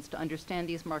historians to understand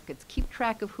these markets keep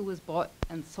track of who was bought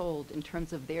and sold in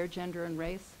terms of their gender and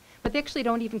race, but they actually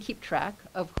don't even keep track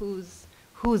of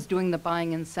who's doing the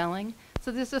buying and selling.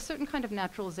 So there's a certain kind of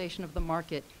naturalization of the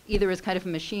market, either as kind of a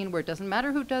machine where it doesn't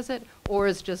matter who does it, or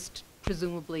as just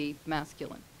presumably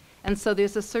masculine. And so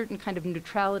there's a certain kind of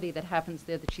neutrality that happens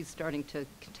there that she's starting to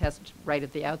contest right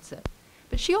at the outset.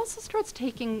 But she also starts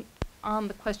taking on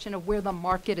the question of where the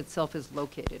market itself is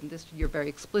located, and this you're very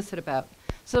explicit about.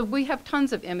 So we have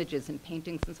tons of images and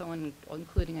paintings and so on,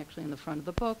 including actually in the front of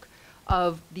the book,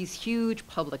 of these huge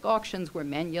public auctions where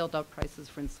men yelled out prices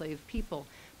for enslaved people.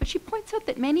 But she points out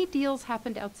that many deals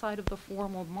happened outside of the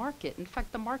formal market. In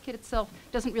fact, the market itself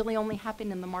doesn't really only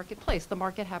happen in the marketplace. The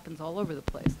market happens all over the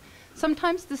place.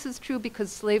 Sometimes this is true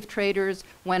because slave traders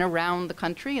went around the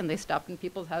country and they stopped in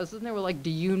people's houses and they were like, do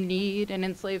you need an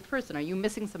enslaved person? Are you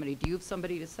missing somebody? Do you have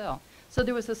somebody to sell? So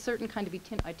there was a certain kind of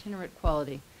itinerant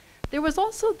quality. There was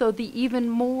also, though, the even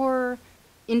more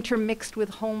intermixed with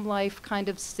home life kind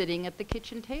of sitting at the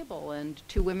kitchen table and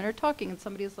two women are talking and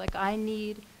somebody's like, I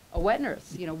need a wet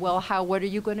nurse. You know, well, what are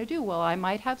you going to do? Well, I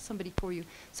might have somebody for you.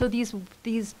 So these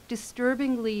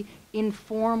disturbingly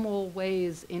informal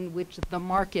ways in which the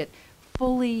market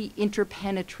fully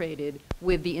interpenetrated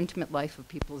with the intimate life of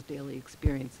people's daily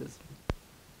experiences.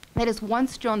 That is,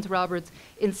 once Jones-Roberts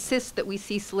insists that we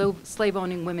see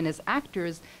slave-owning women as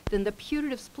actors, then the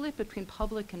putative split between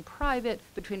public and private,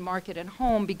 between market and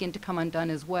home, begin to come undone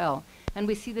as well. And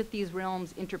we see that these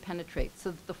realms interpenetrate,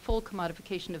 so that the full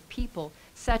commodification of people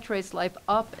saturates life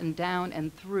up and down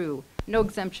and through, no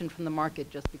exemption from the market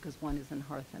just because one is in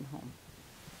hearth and home.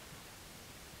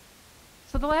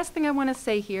 So the last thing I want to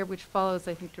say here, which follows,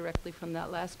 I think, directly from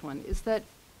that last one, is that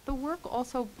the work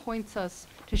also points us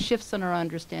to shifts in our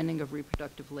understanding of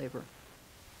reproductive labor.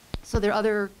 So there are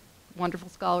other wonderful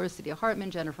scholars, Cede Hartman,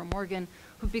 Jennifer Morgan,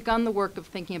 who've begun the work of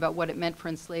thinking about what it meant for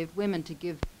enslaved women to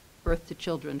give birth to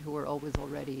children who were always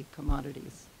already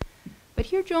commodities. But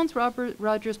here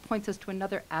Jones-Rogers points us to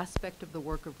another aspect of the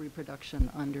work of reproduction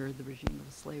under the regime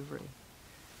of slavery.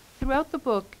 Throughout the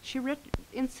book, she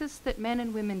insists that men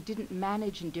and women didn't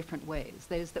manage in different ways.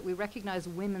 That is, that we recognize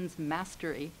women's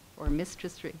mastery or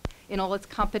mistressry in all its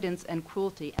competence and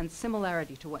cruelty and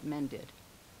similarity to what men did.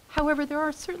 However, there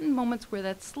are certain moments where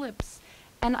that slips.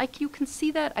 And you can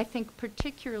see that, I think,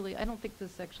 particularly, I don't think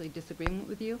this is actually a disagreement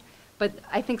with you, but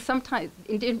I think sometimes,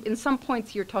 in some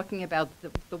points you're talking about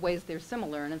the ways they're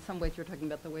similar, and in some ways you're talking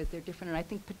about the ways they're different. And I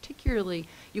think particularly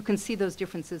you can see those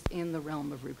differences in the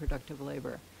realm of reproductive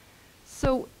labor.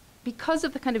 So because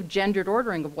of the kind of gendered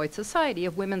ordering of white society,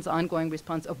 of women's ongoing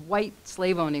response, of white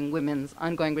slave-owning women's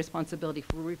ongoing responsibility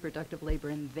for reproductive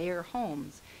labor in their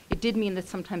homes, it did mean that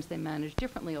sometimes they managed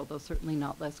differently, although certainly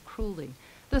not less cruelly.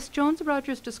 Thus,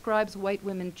 Jones-Rogers describes white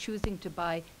women choosing to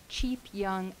buy cheap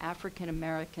young African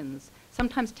Americans,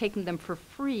 sometimes taking them for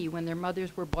free when their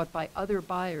mothers were bought by other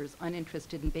buyers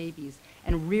uninterested in babies,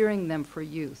 and rearing them for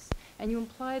use. And you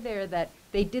imply there that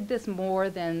they did this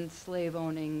more than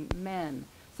slave-owning men,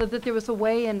 so that there was a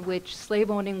way in which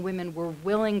slave-owning women were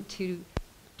willing to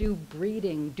do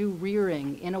breeding, do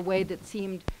rearing, in a way that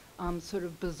seemed sort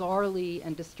of bizarrely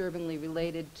and disturbingly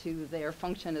related to their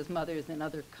function as mothers in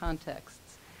other contexts.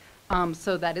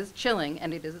 So that is chilling,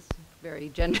 and it is very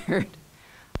gendered.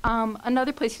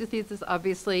 Another place to see this is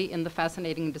obviously in the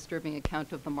fascinating and disturbing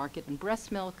account of the market in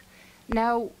breast milk.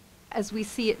 Now, as we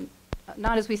see it,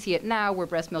 not as we see it now, where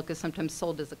breast milk is sometimes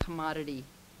sold as a commodity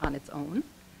on its own,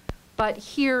 but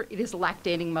here it is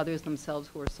lactating mothers themselves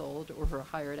who are sold or who are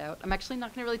hired out. I'm actually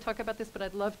not going to really talk about this, but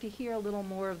I'd love to hear a little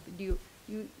more of you.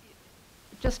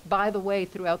 Just by the way,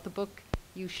 throughout the book,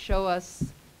 you show us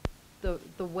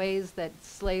the ways that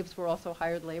slaves were also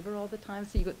hired labor all the time.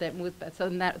 So you got that move, so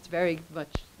that's very much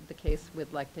the case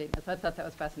with lactating. I thought that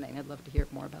was fascinating. I'd love to hear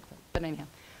more about that. But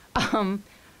anyhow,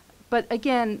 but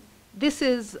again, this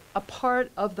is a part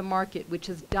of the market which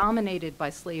is dominated by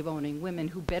slave-owning women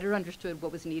who better understood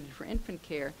what was needed for infant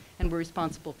care and were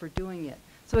responsible for doing it.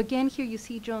 So again, here you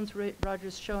see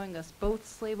Jones-Rogers showing us both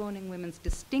slave-owning women's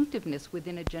distinctiveness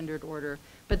within a gendered order,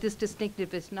 but this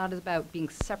distinctiveness not about being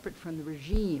separate from the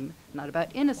regime, not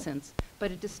about innocence,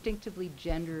 but a distinctively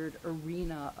gendered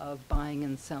arena of buying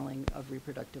and selling of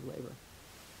reproductive labor.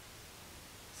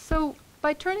 So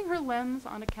By turning her lens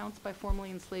on accounts by formerly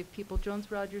enslaved people,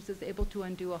 Jones Rogers is able to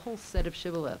undo a whole set of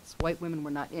shibboleths. White women were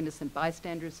not innocent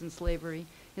bystanders in slavery.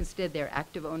 Instead, they're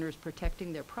active owners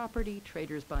protecting their property,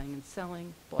 traders buying and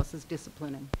selling, bosses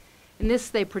disciplining. In this,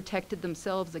 they protected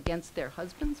themselves against their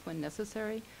husbands when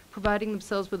necessary, providing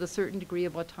themselves with a certain degree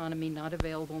of autonomy not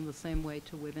available in the same way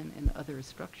to women in other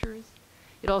structures.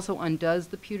 It also undoes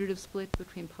the putative split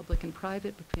between public and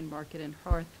private, between market and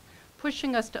hearth,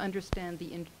 pushing us to understand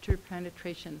the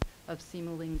interpenetration of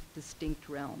seemingly distinct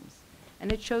realms.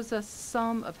 And it shows us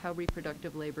some of how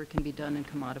reproductive labor can be done in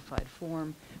commodified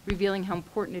form, revealing how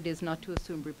important it is not to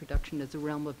assume reproduction as a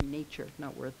realm of nature,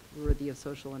 not worthy of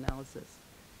social analysis.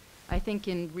 I think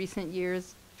in recent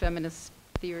years, feminist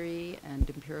theory and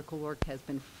empirical work has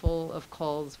been full of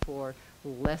calls for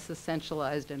less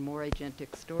essentialized and more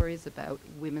agentic stories about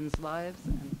women's lives,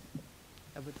 and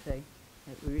I would say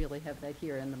that we really have that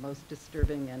here in the most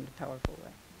disturbing and powerful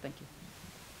way. Thank you.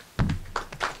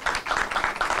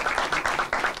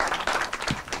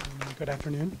 Good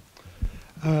afternoon.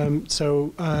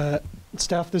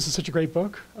 Steph, this is such a great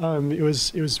book. It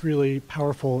was really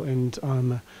powerful, and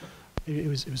it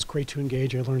was great to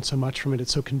engage. I learned so much from it.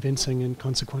 It's so convincing and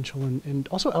consequential, and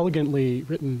also elegantly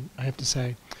written, I have to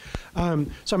say. So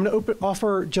I'm going to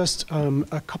offer just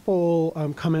a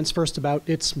couple comments first about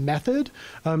its method,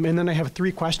 and then I have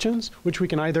 3 questions, which we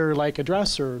can either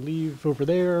address or leave over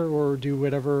there or do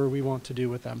whatever we want to do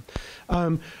with them.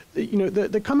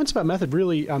 The comments about method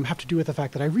really have to do with the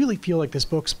fact that I really feel like this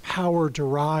book's power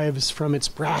derives from its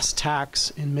brass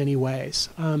tacks in many ways.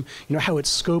 How its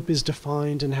scope is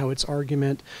defined and how its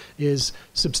argument is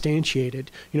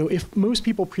substantiated. If most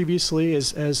people previously,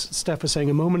 as Steph was saying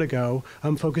a moment ago,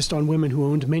 focused on women who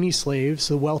owned many slaves,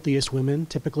 the wealthiest women,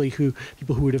 typically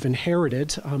people who would have inherited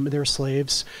their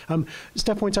slaves,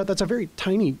 Steph points out that's a very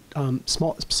tiny,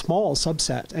 small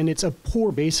subset, and it's a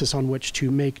poor basis on which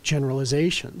to make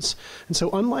generalizations. And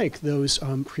so unlike those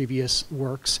previous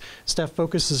works, Steph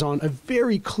focuses on a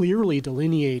very clearly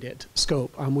delineated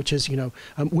scope, which is,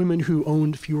 women who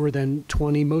owned fewer than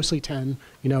 20, mostly 10,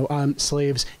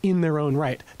 slaves in their own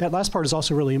right. That last part is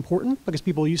also really important because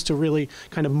people used to really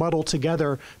kind of muddle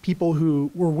together people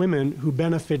who were women who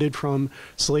benefited from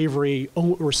slavery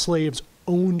or slaves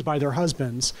owned by their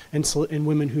husbands and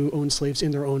women who owned slaves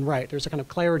in their own right. There's a kind of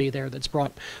clarity there that's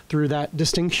brought through that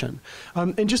distinction.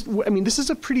 This is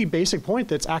a pretty basic point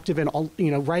that's active in all,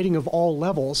 writing of all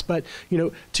levels, but,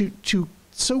 to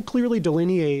so clearly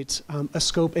delineate a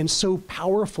scope and so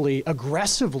powerfully,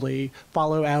 aggressively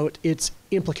follow out its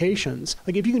implications.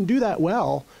 If you can do that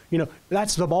well,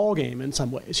 that's the ball game in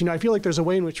some ways. I feel like there's a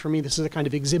way in which, for me, this is a kind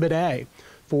of exhibit A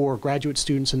for graduate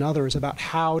students and others about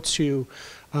how to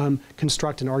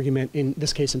construct an argument, in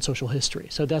this case in social history.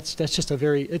 So that's just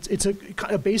it's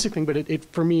a basic thing, but it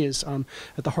for me is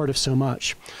at the heart of so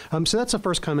much. So that's the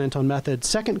first comment on method.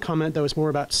 Second comment, though, is more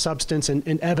about substance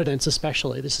and evidence,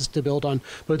 especially. This is to build on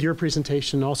both your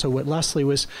presentation and also what Leslie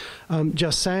was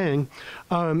just saying,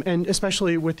 and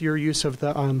especially with your use of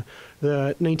the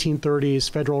 1930s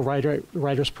Federal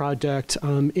Writers Project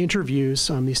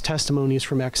interviews, these testimonies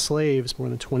from ex-slaves, more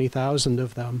than 20,000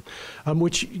 of them,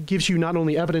 which gives you not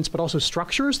only evidence but also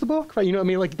structures the book, right?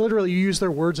 Literally you use their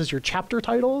words as your chapter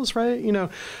titles, right? You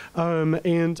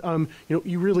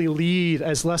really lead,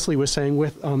 as Leslie was saying,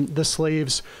 with the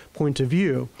slave's point of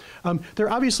view. There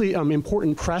are obviously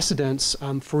important precedents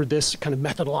for this kind of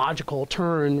methodological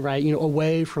turn, right?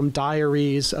 Away from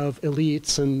diaries of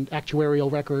elites and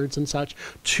actuarial records and such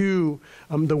to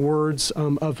the words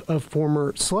of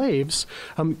former slaves,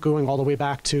 going all the way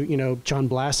back to, John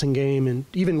Blassingame and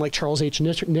even Charles H.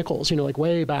 Nichols,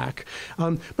 way back.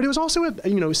 But it was also,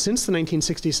 since the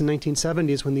 1960s and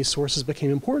 1970s when these sources became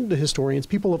important to historians,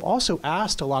 people have also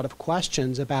asked a lot of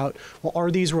questions about, well, are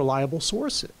these reliable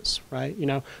sources, right?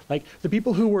 The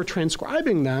people who were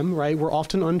transcribing them, right, were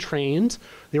often untrained.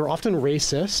 They were often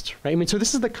racist, right? So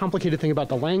this is the complicated thing about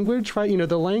the language, right?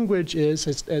 The language is,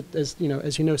 as you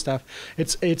know, Steph,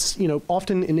 it's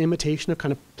often an imitation of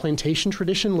kind of plantation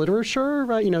tradition literature,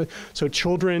 right? So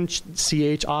children,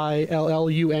 CHILLUN,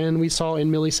 we saw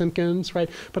in Millie Simpkins, right?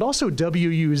 But also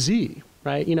WUZ,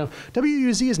 right?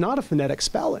 WUZ is not a phonetic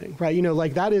spelling,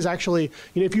 right? That is actually,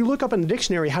 if you look up in the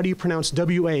dictionary, how do you pronounce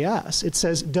WAS? It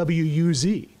says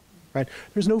WUZ, right?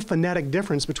 There's no phonetic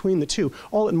difference between the two.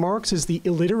 All it marks is the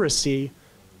illiteracy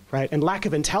right, and lack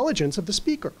of intelligence of the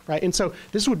speaker, right? And so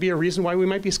this would be a reason why we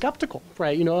might be skeptical,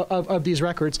 right, you know, of these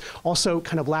records. Also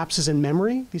kind of lapses in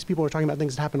memory. These people are talking about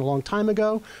things that happened a long time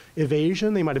ago.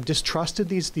 Evasion, they might have distrusted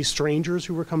these strangers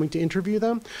who were coming to interview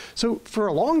them. So for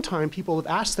a long time, people have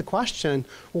asked the question,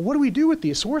 well, what do we do with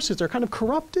these sources? They're kind of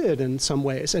corrupted in some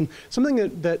ways. And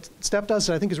something that Steph does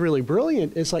that I think is really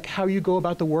brilliant is like how you go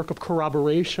about the work of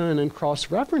corroboration and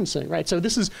cross-referencing, right? So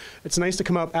it's nice to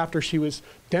come up after she was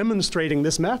demonstrating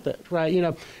this method, right? You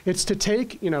know, it's to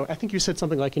take, you know, I think you said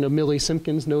something like, you know, Millie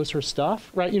Simpkins knows her stuff,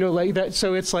 right? You know, like that.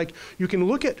 So it's like you can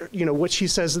look at, you know, what she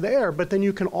says there, but then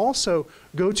you can also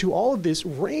go to all of this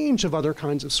range of other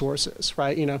kinds of sources,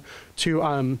 right? You know,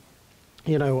 to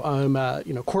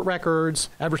court records,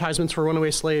 advertisements for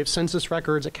runaway slaves, census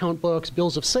records, account books,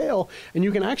 bills of sale, and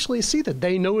you can actually see that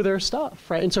they know their stuff,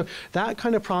 right? And so that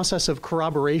kind of process of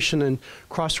corroboration and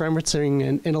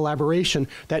cross-referencing and elaboration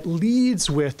that leads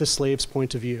with the slave's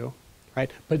point of view, right?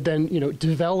 But then, you know,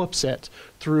 develops it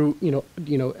through,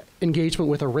 engagement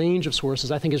with a range of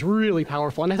sources, I think is really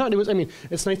powerful. And I thought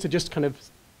it's nice to just kind of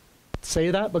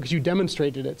say that because you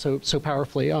demonstrated it so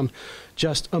powerfully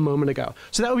just a moment ago.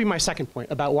 So that would be my second point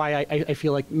about why I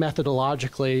feel like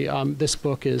methodologically this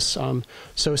book is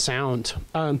so sound.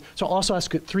 So I'll also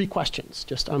ask 3 questions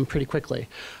just pretty quickly.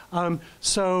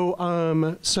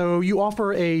 So you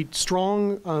offer a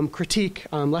strong critique,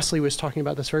 Leslie was talking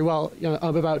about this very well,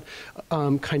 about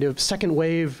kind of second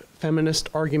wave feminist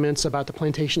arguments about the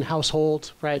plantation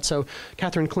household, right? So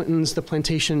Catherine Clinton's The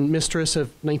Plantation Mistress of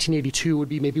 1982 would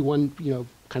be maybe one,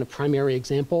 kind of primary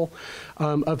example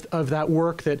of that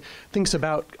work that thinks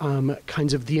about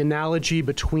kinds of the analogy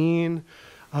between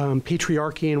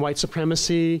patriarchy and white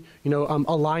supremacy,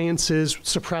 alliances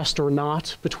suppressed or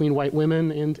not between white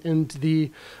women and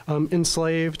the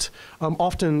enslaved,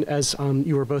 often, as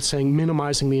you were both saying,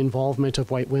 minimizing the involvement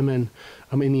of white women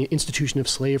in the institution of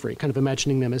slavery, kind of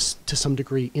imagining them as, to some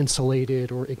degree,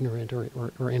 insulated or ignorant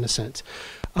or innocent.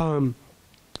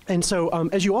 And so,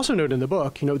 as you also note in the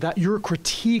book, that your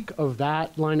critique of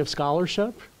that line of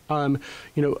scholarship,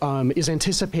 is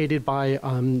anticipated by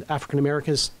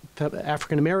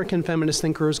African-American feminist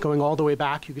thinkers going all the way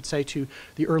back, you could say, to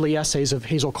the early essays of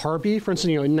Hazel Carby. For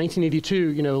instance, in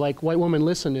 1982, like White Woman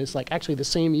Listen is like actually the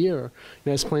same year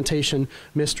as Plantation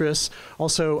Mistress.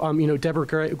 Also,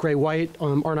 Deborah Gray White,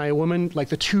 Aren't I a Woman? Like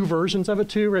the 2 versions of it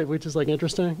too, right? Which is like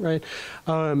interesting, right?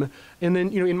 And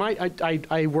then, in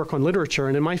I work on literature,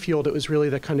 and in my field, it was really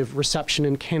the kind of reception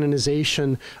and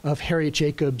canonization of Harriet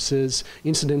Jacobs's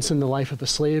Incidents in the Life of a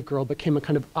Slave Girl became a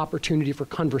kind of opportunity for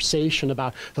conversation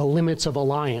about the limits of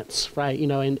alliance, right?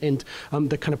 And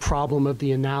the kind of problem of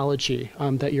the analogy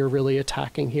that you're really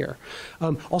attacking here.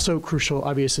 Also crucial,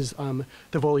 obvious, is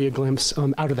the Volia glimpse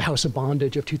Out of the House of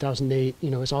Bondage of 2008,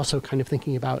 is also kind of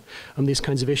thinking about these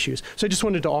kinds of issues. So I just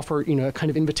wanted to offer, a kind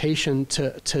of invitation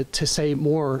to say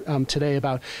more today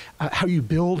about how you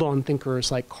build on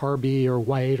thinkers like Carby or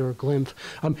White or Glimpse,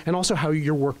 and also how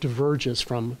your work diverges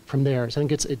from theirs. I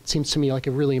think it seems to me like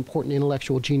a really important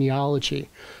intellectual genealogy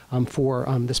for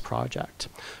this project.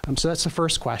 So that's the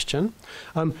first question.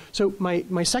 So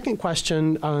my second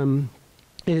question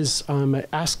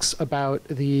asks about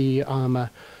the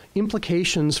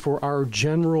implications for our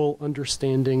general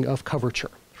understanding of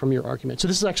coverture from your argument. So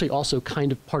this is actually also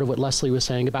kind of part of what Leslie was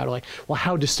saying about, like, well,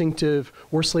 how distinctive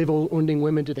were slave-owning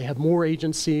women? Did they have more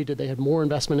agency? Did they have more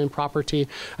investment in property?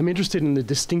 I'm interested in the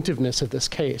distinctiveness of this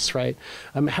case, right?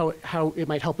 How it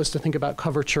might help us to think about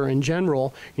coverture in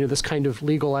general, this kind of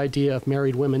legal idea of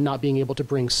married women not being able to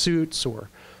bring suits or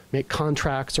make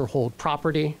contracts or hold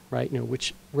property, right?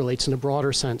 Which relates in a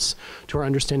broader sense to our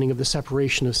understanding of the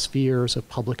separation of spheres of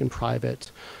public and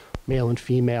private, male and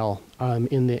female,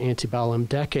 in the antebellum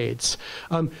decades.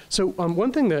 So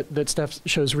one thing that Steph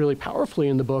shows really powerfully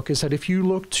in the book is that if you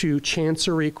look to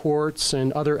chancery courts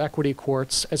and other equity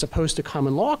courts as opposed to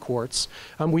common law courts,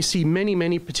 we see many,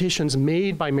 many petitions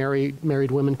made by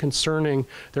married women concerning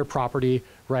their property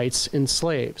rights in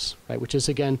slaves, right? Which is,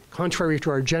 again, contrary to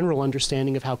our general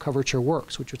understanding of how coverture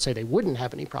works, which would say they wouldn't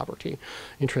have any property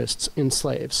interests in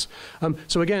slaves.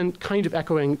 So again, kind of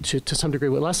echoing to some degree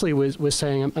what Leslie was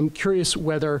saying, I'm curious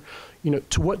whether,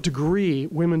 to what degree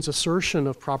women's assertion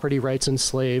of property rights in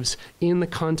slaves in the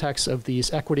context of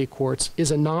these equity courts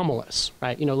is anomalous,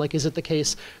 right? Like, is it the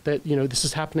case that, this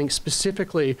is happening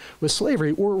specifically with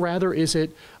slavery, or rather is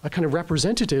it a kind of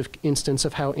representative instance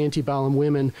of how antebellum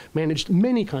women managed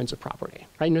many kinds of property,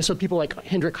 right? So people like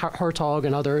Hendrik Hartog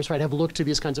and others, right, have looked to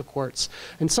these kinds of courts.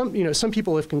 And some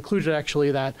people have concluded actually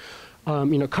that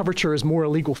coverture is more a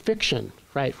legal fiction,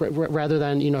 right, rather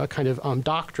than a kind of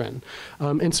doctrine.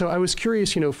 And so I was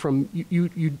curious, from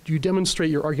you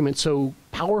demonstrate your argument so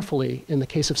powerfully in the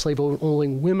case of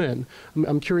slaveholding women.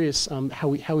 I'm curious how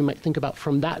we might think about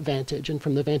from that vantage and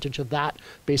from the vantage of that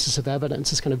basis of evidence,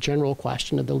 this kind of general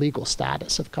question of the legal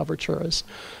status of coverture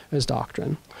as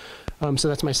doctrine. So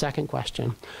that's my second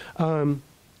question.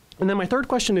 And then my third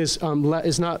question is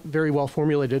not very well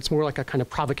formulated. It's more like a kind of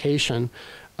provocation.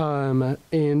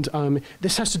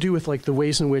 This has to do with like the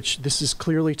ways in which this is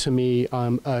clearly to me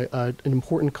an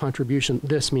important contribution.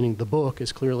 This, meaning the book,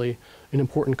 is clearly an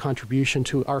important contribution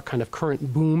to our kind of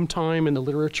current boom time in the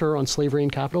literature on slavery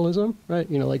and capitalism,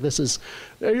 right? Like this is,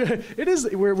 it is.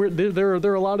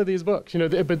 There are a lot of these books,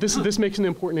 but this makes an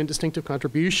important and distinctive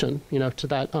contribution, to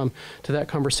that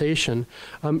conversation,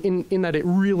 in that it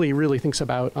really thinks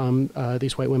about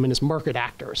these white women as market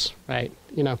actors, right?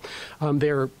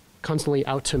 They're constantly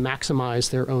out to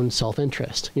maximize their own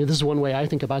self-interest. This is one way I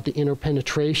think about the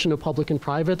interpenetration of public and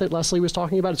private that Leslie was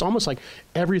talking about. It's almost like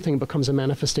everything becomes a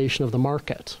manifestation of the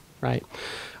market, right?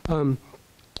 And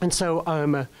so,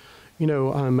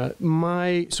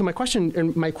 my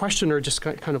question, or just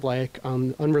kind of like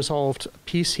unresolved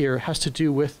piece here, has to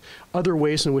do with other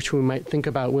ways in which we might think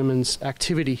about women's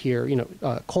activity here.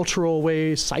 Cultural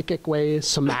ways, psychic ways,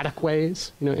 somatic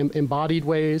ways, embodied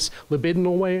ways,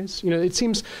 libidinal ways. It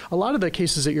seems a lot of the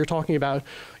cases that you're talking about,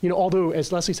 although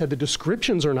as Leslie said, the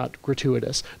descriptions are not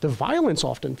gratuitous, the violence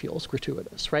often feels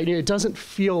gratuitous, right? It doesn't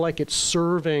feel like it's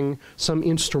serving some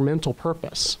instrumental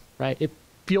purpose, right? It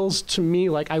feels to me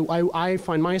like I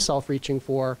find myself reaching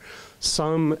for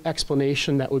some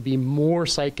explanation that would be more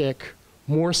psychic,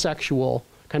 more sexual,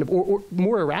 kind of, or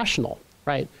more irrational,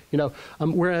 right?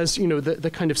 Whereas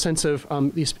the kind of sense of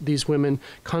these women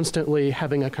constantly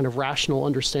having a kind of rational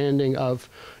understanding of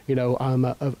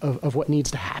of what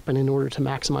needs to happen in order to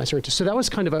maximize her interest. So that was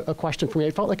kind of a question for me.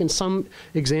 I felt like in some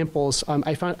examples,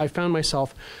 I found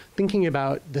myself thinking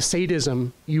about the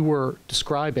sadism you were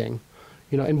describing.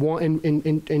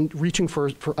 And reaching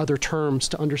for other terms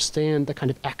to understand the kind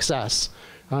of excess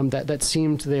that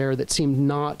seemed there, that seemed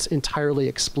not entirely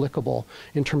explicable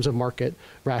in terms of market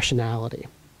rationality.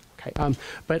 Okay,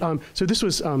 so this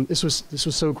was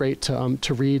so great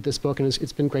to read this book, and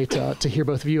it's been great to hear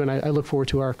both of you, and I look forward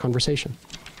to our conversation.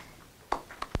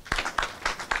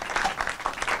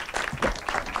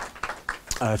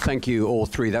 Thank you, all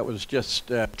three. That was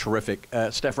just terrific.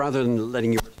 Steph, rather than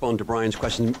letting you respond to Brian's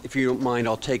question, if you don't mind,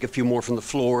 I'll take a few more from the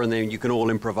floor, and then you can all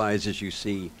improvise as you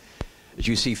see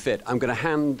fit. I'm going to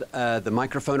hand the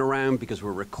microphone around because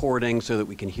we're recording so that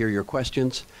we can hear your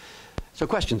questions. So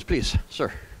questions, please,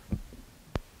 sir.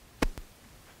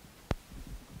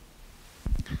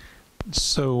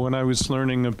 So when I was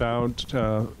learning about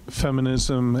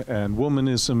feminism and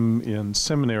womanism in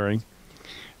seminary,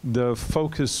 the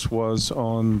focus was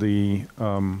on the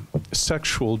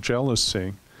sexual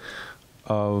jealousy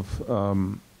of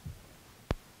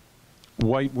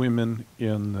white women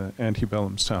in the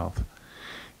antebellum South.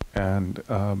 And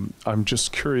I'm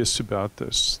just curious about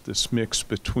this mix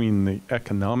between the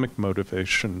economic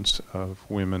motivations of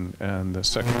women and the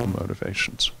sexual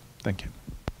motivations. Thank you.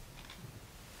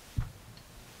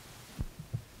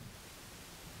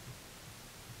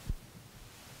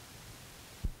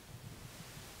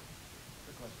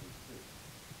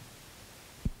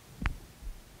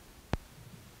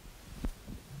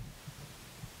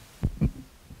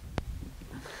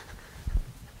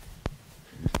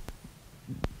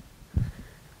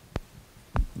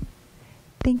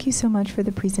 Thank you so much for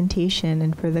the presentation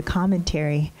and for the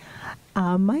commentary.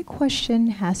 My question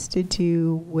has to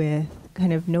do with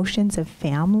kind of notions of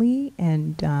family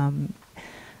and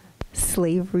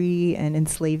slavery and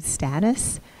enslaved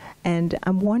status. And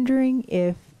I'm wondering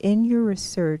if in your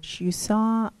research you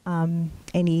saw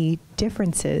any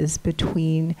differences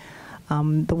between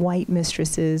the white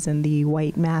mistresses and the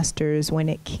white masters when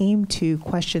it came to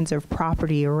questions of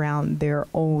property around their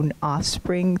own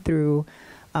offspring through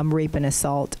rape and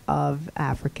assault of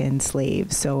African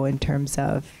slaves. So in terms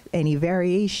of any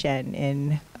variation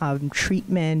in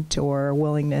treatment or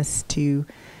willingness to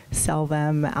sell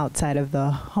them outside of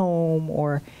the home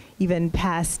or even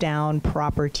pass down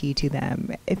property to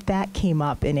them, if that came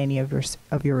up in any of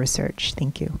your research.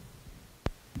 Thank you.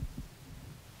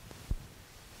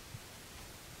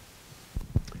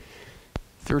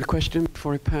 Third question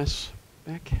before I pass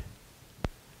back.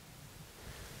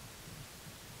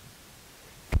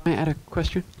 Can I add a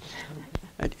question?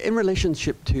 In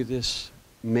relationship to this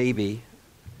maybe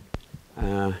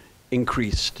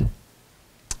increased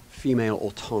female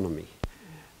autonomy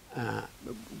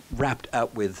wrapped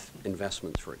up with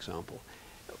investments, for example,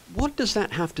 What does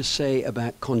that have to say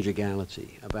about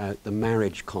conjugality, about the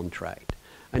marriage contract?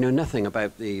 I know nothing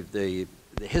about the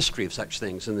history of such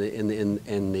things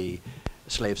in the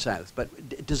slave South,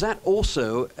 but does that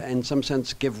also, in some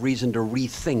sense, give reason to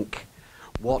rethink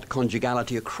what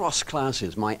conjugality across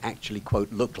classes might actually,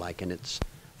 quote, look like in its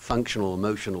functional,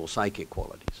 emotional, psychic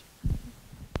qualities?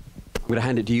 I'm going to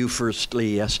hand it to you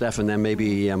firstly, Steph, and then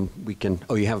maybe we can,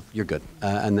 you're good.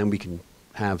 And then we can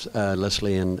have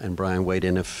Leslie and Bryan wade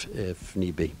in if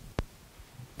need be.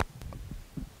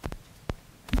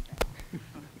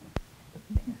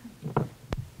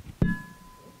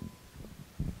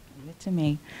 To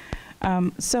me.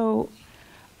 So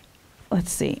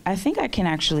let's see. I think I can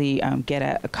actually get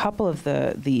at a couple of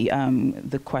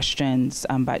the questions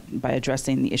by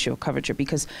addressing the issue of coverture,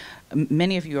 because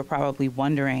many of you are probably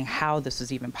wondering how this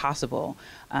is even possible,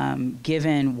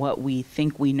 given what we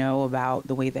think we know about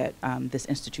the way that this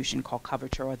institution called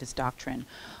coverture, or this doctrine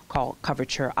called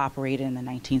coverture, operated in the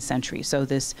 19th century. So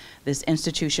this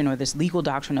institution, or this legal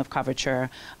doctrine of coverture,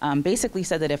 basically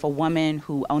said that if a woman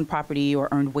who owned property or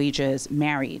earned wages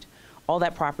married, all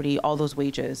that property, all those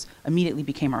wages immediately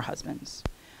became her husband's.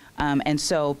 And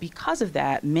so because of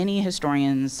that, many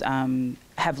historians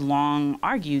have long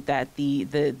argued that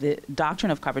the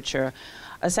doctrine of coverture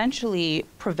essentially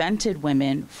prevented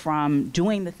women from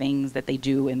doing the things that they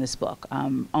do in this book,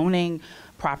 owning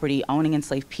property, owning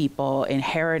enslaved people,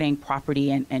 inheriting property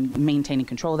and maintaining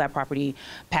control of that property,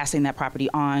 passing that property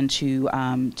on to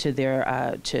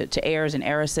heirs and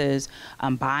heiresses,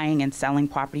 buying and selling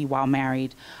property while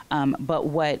married. But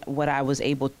what I was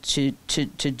able to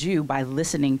do by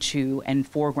listening to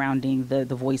and foregrounding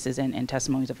the voices and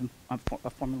testimonies of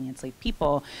formerly enslaved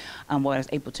people, what I was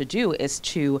able to do is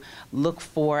to look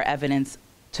for evidence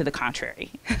to the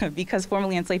contrary. Because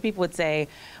formerly enslaved people would say,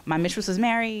 my mistress was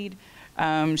married,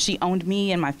 she owned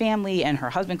me and my family, and her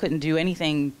husband couldn't do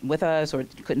anything with us, or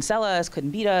couldn't sell us,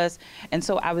 couldn't beat us. And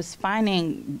so I was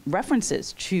finding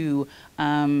references to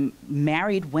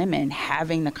married women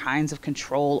having the kinds of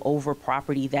control over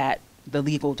property that the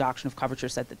legal doctrine of coverture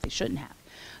said that they shouldn't have.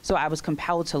 So I was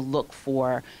compelled to look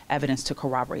for evidence to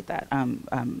corroborate that,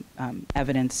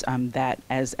 evidence that,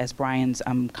 as Bryan's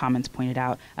comments pointed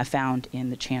out, I found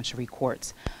in the chancery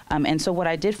courts. And so what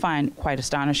I did find quite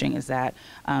astonishing is that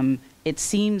it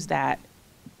seems that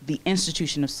the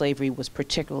institution of slavery was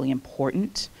particularly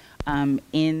important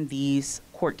in these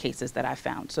court cases that I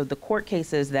found. So the court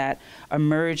cases that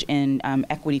emerge in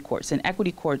equity courts, and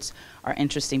equity courts are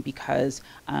interesting because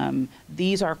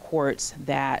these are courts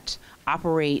that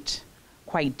operate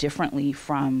quite differently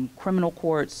from criminal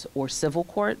courts or civil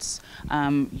courts.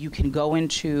 You can go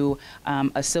into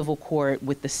a civil court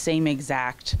with the same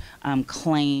exact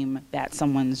claim that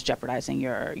someone's jeopardizing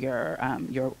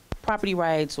your property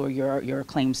rights or your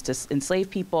claims to enslave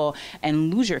people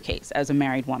and lose your case as a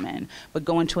married woman, but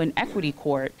go into an equity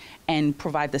court and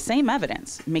provide the same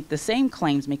evidence, make the same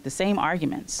claims, make the same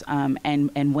arguments,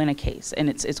 and win a case. And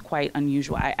it's quite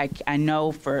unusual. I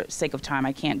know for sake of time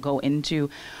I can't go into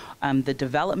the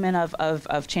development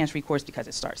of chancery courts because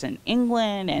it starts in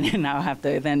England, and I'll have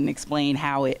to then explain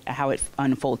how it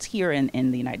unfolds here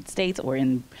in the United States or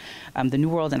in the New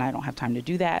World, and I don't have time to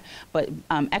do that. But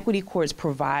equity courts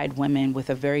provide women with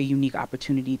a very unique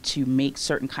opportunity to make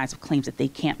certain kinds of claims that they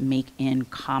can't make in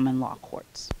common law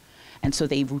courts. And so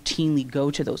they routinely go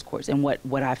to those courts. And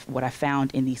what I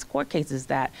found in these court cases is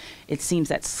that it seems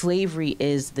that slavery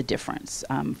is the difference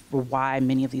for why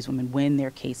many of these women win their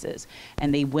cases.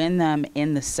 And they win them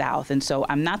in the South. And so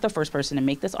I'm not the first person to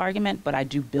make this argument, but I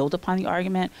do build upon the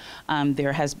argument.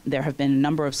 There have been a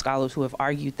number of scholars who have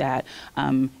argued that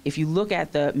if you look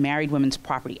at the Married Women's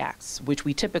Property Acts, which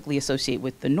we typically associate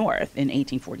with the North in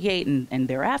 1848 and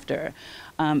thereafter,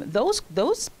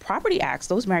 those property acts,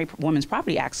 those Married Women's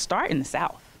Property Acts, start in the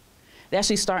South. They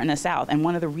actually start in the South. And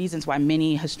one of the reasons why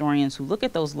many historians who look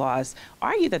at those laws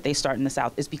argue that they start in the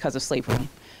South is because of slavery.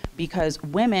 Because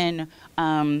women,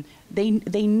 they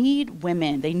need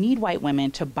white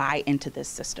women to buy into this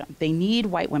system. They need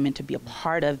white women to be a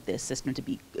part of this system, to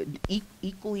be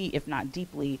equally, if not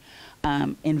deeply,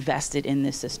 invested in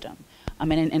this system.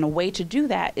 And a way to do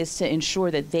that is to ensure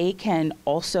that they can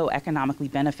also economically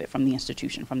benefit from the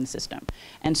institution, from the system.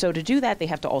 And so to do that, they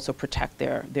have to also protect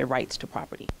their rights to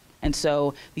property. And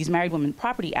so these Married Women's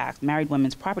Property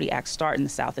Acts start in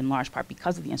the South in large part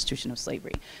because of the institution of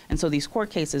slavery. And so these court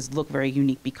cases look very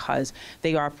unique because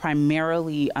they are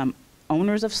primarily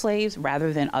owners of slaves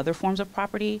rather than other forms of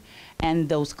property. And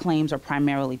those claims are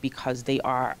primarily because they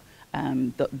are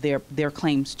their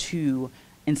claims to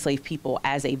enslaved people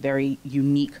as a very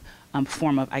unique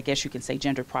form of, I guess you can say,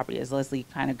 gendered property, as Leslie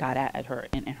kind of got at her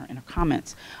in her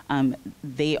comments.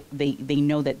 They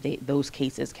know that those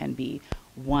cases can be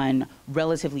one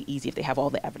relatively easy if they have all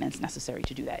the evidence necessary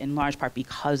to do that, in large part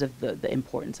because of the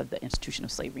importance of the institution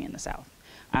of slavery in the South.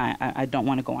 I don't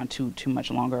want to go on too much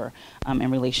longer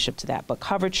in relationship to that, but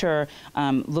coverture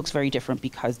looks very different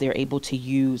because they're able to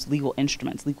use legal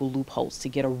instruments, legal loopholes to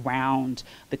get around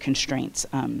the constraints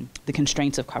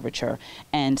of coverture.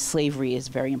 And slavery is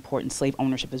very important. Slave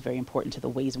ownership is very important to the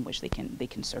ways in which they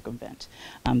can circumvent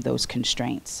those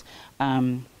constraints.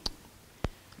 Let's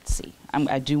see.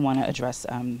 I do want to address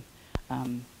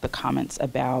the comments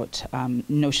about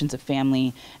notions of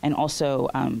family and also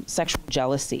sexual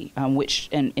jealousy, which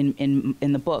in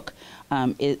the book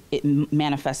it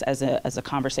manifests as a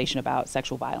conversation about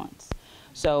sexual violence.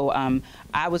 So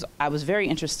I was very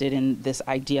interested in this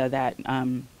idea that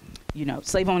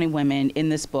slave owning women in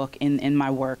this book, in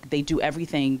my work, they do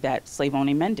everything that slave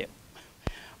owning men do,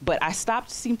 but I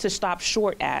seemed to stop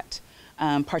short at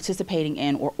participating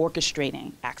in or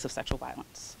orchestrating acts of sexual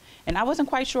violence. And I wasn't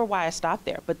quite sure why I stopped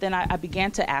there, but then I began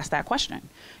to ask that question.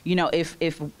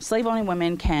 If slave-owning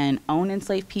women can own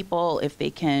enslaved people, if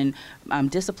they can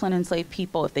discipline enslaved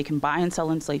people, if they can buy and sell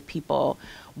enslaved people,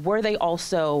 were they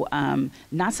also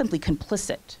not simply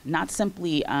complicit, not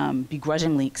simply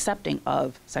begrudgingly accepting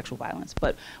of sexual violence,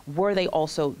 but were they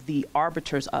also the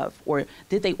arbiters of, or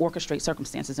did they orchestrate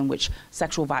circumstances in which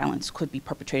sexual violence could be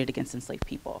perpetrated against enslaved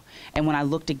people? And when I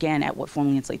looked again at what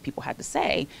formerly enslaved people had to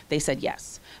say, they said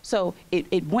yes. So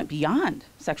it went beyond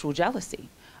sexual jealousy.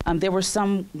 There were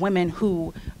some women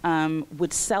who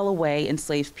would sell away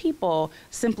enslaved people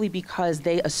simply because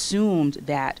they assumed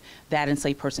that that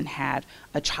enslaved person had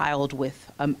a child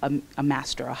with a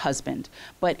master, a husband.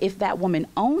 But if that woman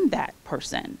owned that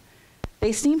person,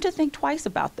 they seemed to think twice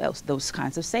about those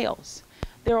kinds of sales.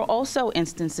 There are also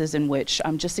instances in which,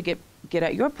 just to get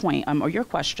at your point or your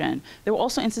question, there were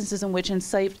also instances in which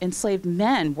enslaved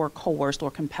men were coerced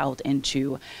or compelled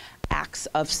into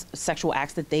sexual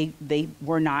acts that they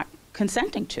were not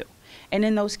consenting to. And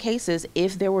in those cases,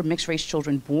 if there were mixed race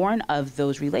children born of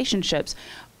those relationships,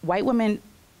 white women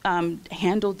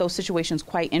handled those situations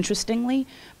quite interestingly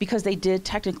because they did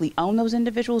technically own those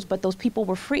individuals, but those people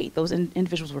were free. Those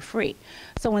individuals were free.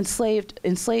 So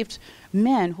enslaved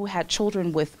men who had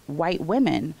children with white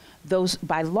women,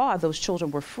 by law, those children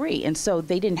were free. And so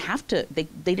they didn't have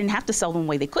to sell them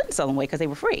away. They couldn't sell them away because they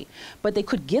were free, but they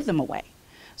could give them away.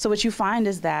 So what you find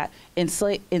is that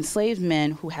enslaved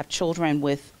men who have children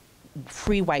with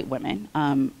free white women,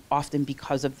 often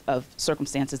because of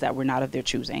circumstances that were not of their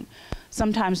choosing,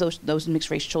 sometimes those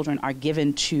mixed race children are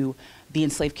given to the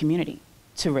enslaved community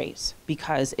to raise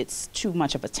because it's too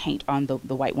much of a taint on the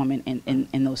white woman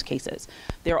in those cases.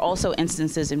 There are also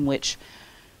instances in which,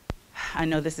 I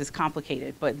know this is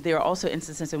complicated, but there are also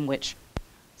instances in which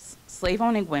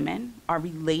slave-owning women are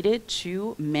related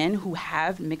to men who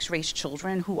have mixed-race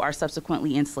children who are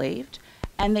subsequently enslaved,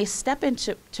 and they step in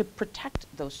to protect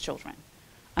those children.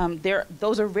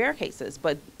 Those are rare cases,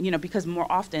 but because more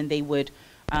often they would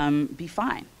be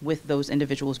fine with those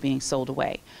individuals being sold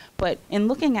away. But in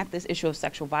looking at this issue of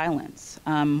sexual violence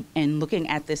and looking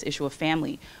at this issue of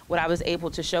family, what I was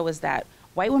able to show is that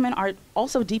white women are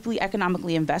also deeply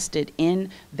economically invested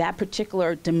in that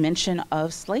particular dimension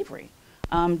of slavery.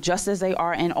 Just as they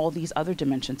are in all these other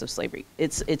dimensions of slavery.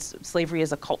 Slavery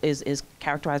is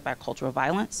characterized by a culture of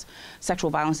violence.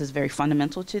 Sexual violence is very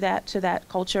fundamental to that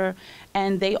culture,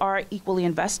 and they are equally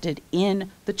invested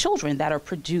in the children that are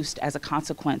produced as a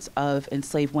consequence of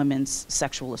enslaved women's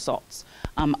sexual assaults,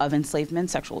 of enslaved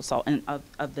men's sexual assault, and of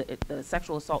the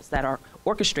sexual assaults that are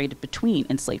orchestrated between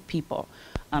enslaved people.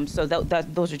 So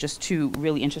those are just two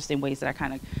really interesting ways that I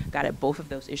kind of got at both of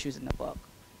those issues in the book.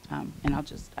 And I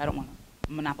don't want to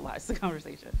monopolize the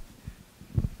conversation.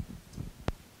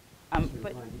 But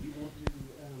Bryan, did you want to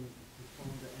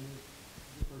respond to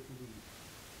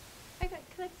any?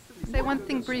 Can I say one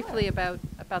thing briefly about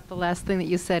the last thing that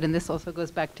you said, and this also goes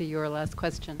back to your last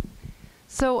question.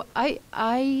 So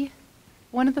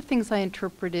one of the things I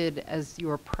interpreted as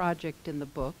your project in the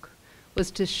book was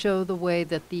to show the way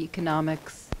that the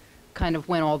economics kind of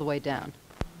went all the way down.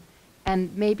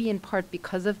 And maybe in part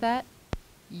because of that,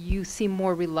 you seem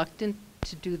more reluctant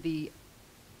to do the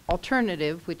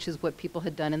alternative, which is what people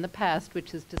had done in the past,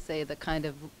 which is to say the kind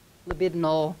of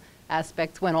libidinal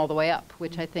aspects went all the way up,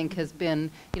 which I think has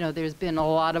been, there's been a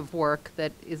lot of work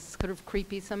that is sort of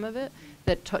creepy, some of it,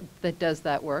 that does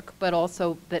that work, but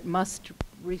also that must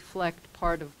reflect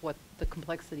part of what the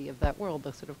complexity of that world,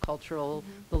 the sort of cultural,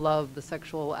 the love, the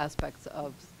sexual aspects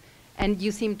of. And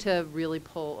you seem to really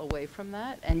pull away from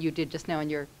that, and you did just now in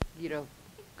your,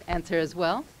 answer as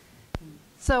well.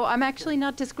 So I'm actually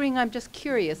not disagreeing, I'm just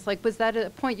curious. Like, was that a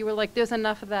point you were like, there's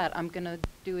enough of that, I'm going to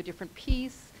do a different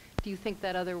piece? Do you think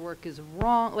that other work is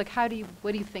wrong? Like,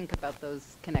 what do you think about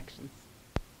those connections?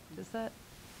 Does that?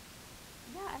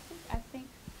 Yeah, I think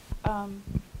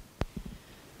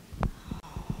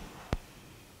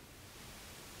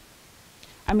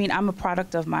I mean, I'm a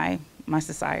product of my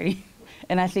society.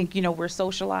 And I think, you know, we're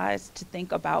socialized to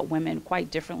think about women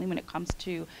quite differently when it comes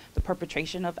to the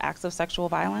perpetration of acts of sexual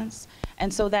violence.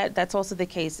 And so that's also the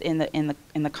case in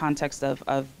the context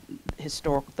of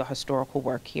the historical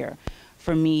work here.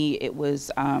 For me, it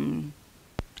was,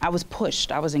 I was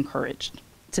pushed, I was encouraged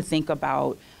to think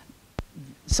about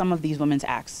some of these women's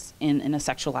acts in a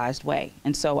sexualized way.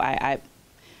 And so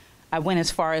I went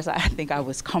as far as I think I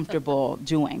was comfortable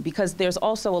doing, because there's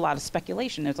also a lot of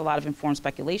speculation. There's a lot of informed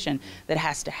speculation that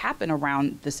has to happen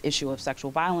around this issue of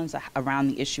sexual violence, around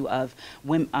the issue of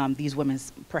these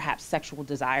women's perhaps sexual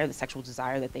desire, the sexual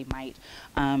desire that they might,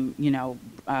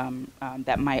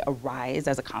 that might arise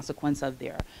as a consequence of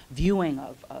their viewing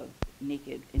of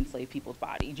naked enslaved people's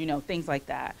bodies, you know, things like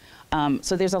that.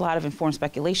 So there's a lot of informed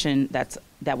speculation that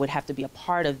would have to be a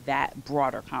part of that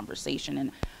broader conversation.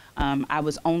 And I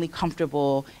was only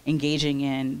comfortable engaging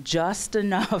in just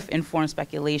enough informed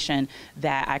speculation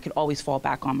that I could always fall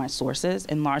back on my sources,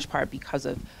 in large part because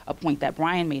of a point that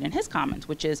Bryan made in his comments,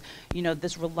 which is, you know,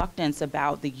 this reluctance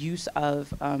about the use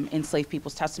of enslaved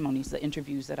people's testimonies, the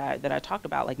interviews that I talked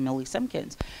about, like Millie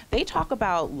Simpkins. They talk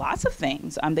about lots of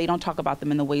things. They don't talk about them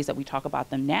in the ways that we talk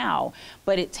about them now,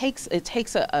 but it takes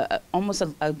almost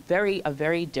a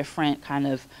very different kind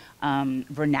of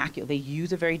vernacular. They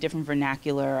use a very different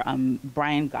vernacular.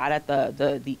 Bryan got at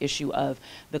the issue of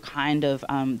the kind of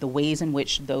the ways in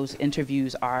which those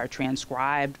interviews are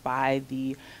transcribed by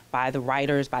the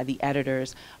writers, by the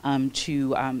editors.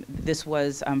 This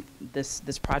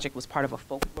project was part of a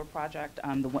folklore project,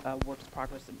 the Works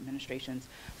Progress Administration's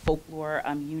folklore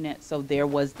unit. So there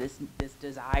was this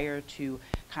desire to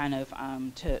kind of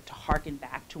to harken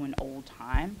back to an old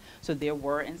time. So there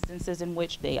were instances in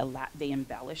which they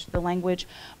embellished the language,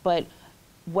 but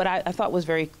what I thought was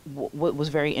what was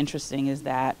very interesting is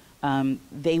that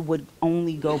they would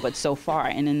only go but so far.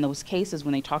 And in those cases,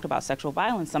 when they talked about sexual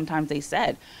violence, sometimes they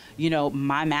said, you know,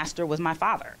 my master was my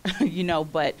father, you know,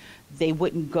 but they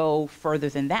wouldn't go further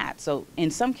than that. So in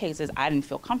some cases, I didn't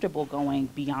feel comfortable going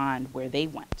beyond where they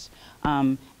went.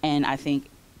 And I think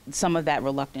some of that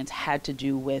reluctance had to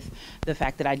do with the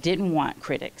fact that I didn't want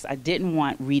critics, I didn't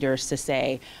want readers to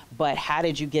say, but how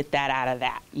did you get that out of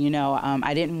that? You know,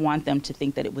 I didn't want them to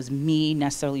think that it was me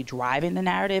necessarily driving the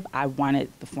narrative. I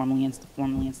wanted the formerly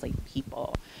enslaved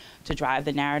people to drive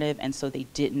the narrative, and so they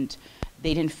didn't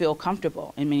feel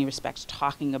comfortable in many respects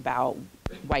talking about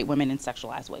white women in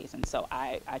sexualized ways, and so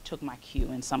I took my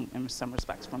cue in some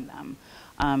respects from them.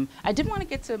 I did want to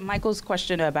get to Michael's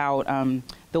question about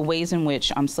the ways in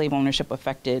which slave ownership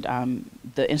affected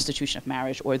the institution of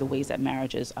marriage, or the ways that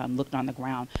marriages looked on the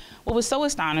ground. What was so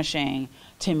astonishing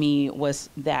to me was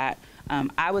that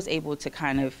I was able to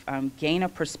kind of gain a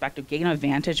perspective, gain a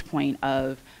vantage point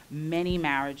of many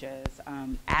marriages,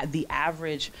 at the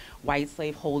average white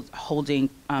slave holding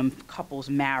couple's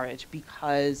marriage,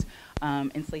 because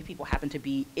enslaved people happened to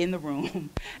be in the room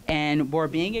and were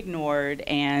being ignored,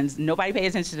 and nobody paid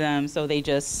attention to them, so they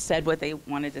just said what they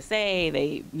wanted to say.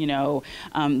 They, you know,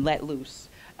 let loose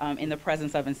in the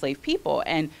presence of enslaved people.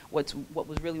 And what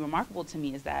was really remarkable to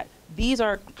me is that these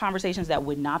are conversations that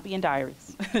would not be in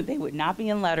diaries. They would not be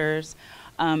in letters.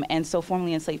 And so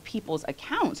formerly enslaved people's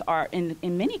accounts are, in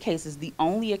many cases, the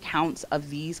only accounts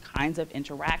of these kinds of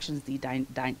interactions,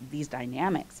 these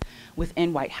dynamics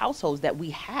within white households that we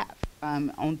have,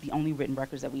 the only written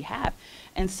records that we have.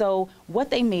 And so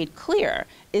what they made clear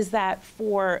is that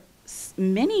for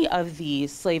many of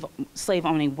these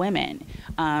slave-owning women,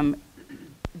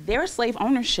 their slave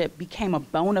ownership became a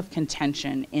bone of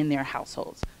contention in their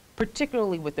households,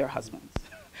 particularly with their husbands.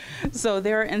 So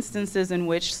there are instances in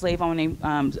which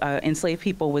enslaved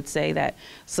people would say that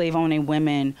slave-owning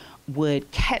women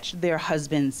would catch their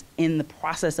husbands in the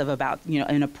process of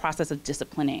in a process of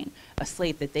disciplining a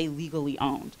slave that they legally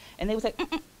owned. And they would say,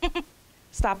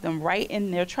 stop them right in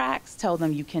their tracks, tell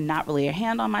them, you cannot lay your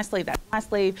hand on my slave, that's my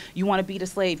slave, you want to beat a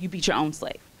slave, you beat your own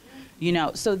slave. You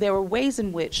know, so there were ways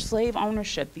in which slave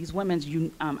ownership, these women's,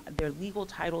 their legal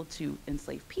title to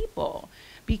enslaved people,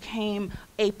 became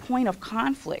a point of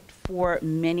conflict for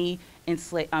many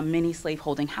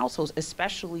slaveholding households,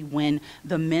 especially when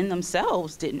the men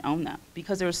themselves didn't own them.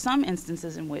 Because there are some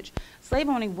instances in which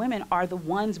slave-owning women are the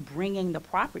ones bringing the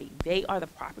property. They are the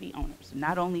property owners,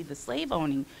 not only the slave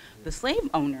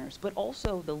owners, but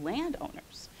also the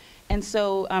landowners. And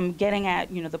so getting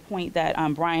at, the point that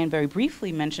Bryan very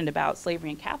briefly mentioned about slavery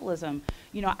and capitalism,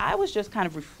 I was just kind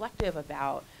of reflective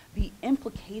about the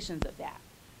implications of that.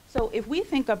 So if we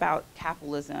think about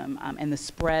capitalism and the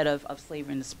spread of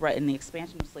slavery and the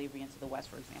expansion of slavery into the West,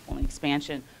 for example, and the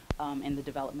expansion and the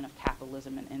development of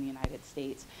capitalism in the United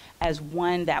States as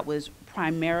one that was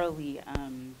primarily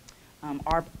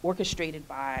orchestrated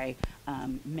by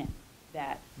men,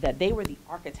 that they were the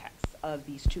architects of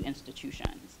these two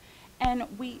institutions. And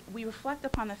we reflect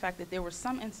upon the fact that there were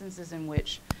some instances in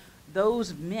which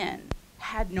those men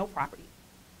had no property.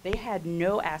 They had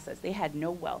no assets, they had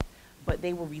no wealth, but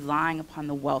they were relying upon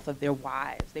the wealth of their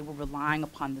wives. They were relying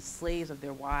upon the slaves of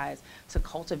their wives to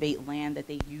cultivate land that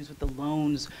they used with the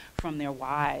loans from their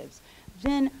wives.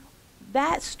 Then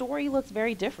that story looks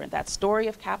very different. That story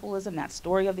of capitalism, that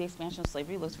story of the expansion of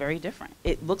slavery looks very different.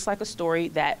 It looks like a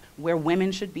story where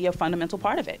women should be a fundamental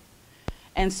part of it.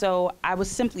 And so I was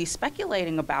simply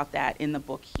speculating about that in the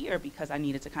book here because I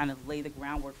needed to kind of lay the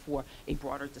groundwork for a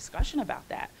broader discussion about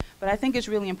that. But I think it's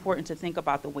really important to think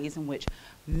about the ways in which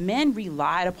men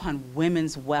relied upon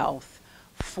women's wealth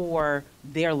for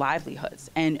their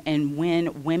livelihoods. And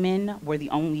when women were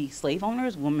the only slave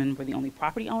owners, women were the only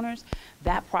property owners,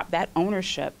 that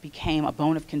ownership became a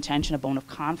bone of contention, a bone of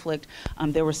conflict.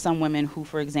 There were some women who,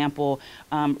 for example,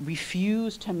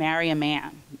 refused to marry a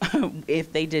man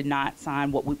if they did not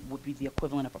sign what would be the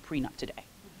equivalent of a prenup today,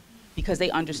 because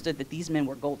they understood that these men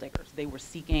were gold diggers. They were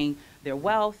seeking their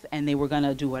wealth, and they were going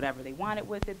to do whatever they wanted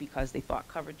with it because they thought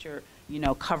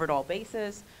covered all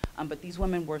bases. But these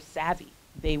women were savvy.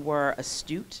 They were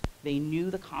astute. They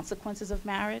knew the consequences of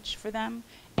marriage for them,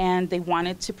 and they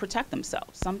wanted to protect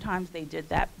themselves. Sometimes they did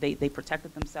that. They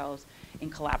protected themselves in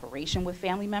collaboration with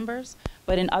family members,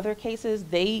 but in other cases,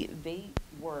 they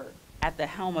were at the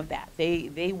helm of that.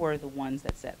 They were the ones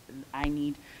that said, I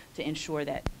need to ensure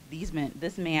that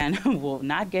this man will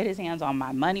not get his hands on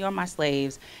my money or my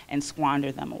slaves and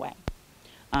squander them away.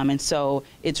 And so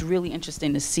it's really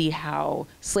interesting to see how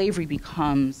slavery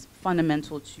becomes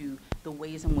fundamental to the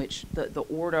ways in which the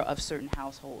order of certain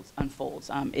households unfolds,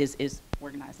 is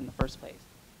organized in the first place.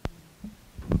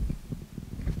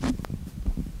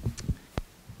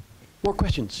 More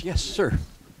questions? Yes, sir.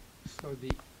 So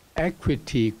the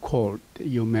equity court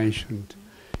you mentioned,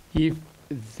 if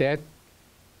that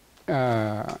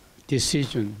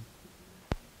decision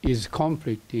is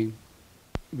conflicting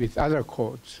with other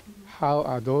courts, how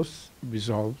are those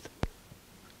resolved?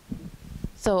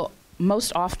 So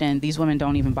most often, these women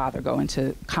don't even bother going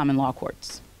to common law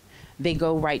courts. They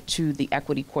go right to the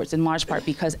equity courts, in large part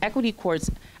because equity courts,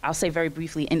 I'll say very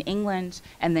briefly, in England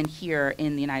and then here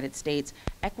in the United States,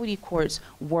 equity courts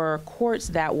were courts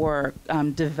that were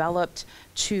developed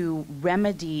to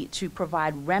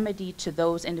provide remedy to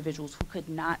those individuals who could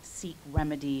not seek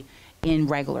remedy in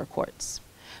regular courts.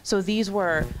 So these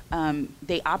were,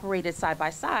 they operated side by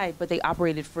side, but they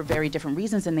operated for very different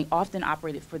reasons, and they often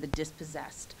operated for the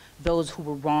dispossessed, those who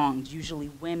were wronged,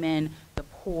 usually women, the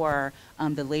poor,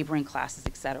 the laboring classes,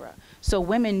 et cetera. So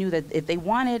women knew that if they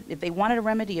wanted a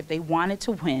remedy, if they wanted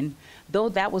to win, though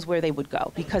that was where they would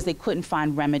go, because they couldn't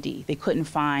find remedy, they couldn't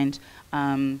find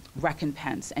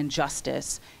recompense and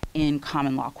justice in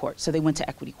common law courts. So they went to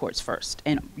equity courts first,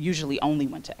 and usually only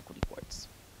went to equity courts.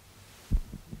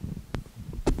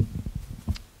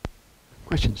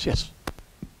 Questions? Yes.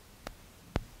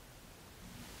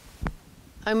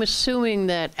 I'm assuming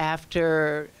that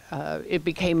after it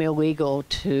became illegal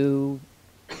to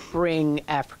bring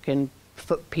African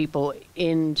people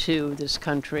into this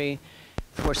country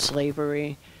for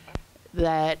slavery,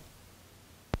 that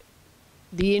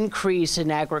the increase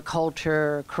in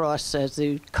agriculture across as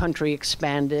the country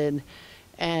expanded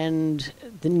and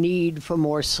the need for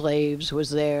more slaves was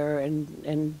there,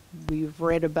 and we've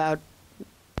read about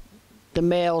the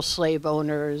male slave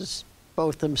owners,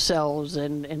 both themselves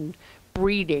and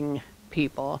breeding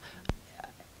people.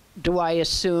 Do I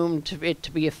assume it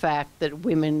to be a fact that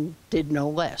women did no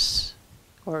less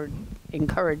or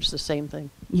encourage the same thing?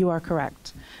 You are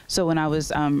correct. So when I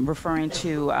was referring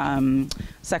to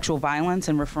sexual violence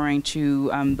and referring to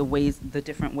the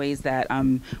different ways that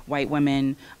white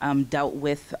women dealt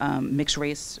with mixed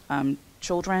race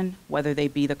children, whether they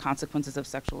be the consequences of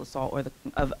sexual assault or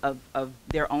of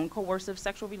their own coercive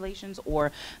sexual relations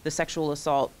or the sexual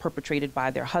assault perpetrated by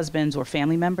their husbands or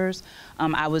family members.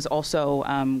 I was also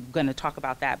going to talk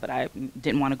about that, but I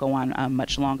didn't want to go on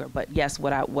much longer. But yes,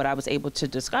 what I was able to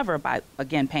discover by,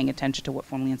 again, paying attention to what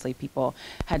formerly enslaved people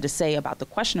had to say about the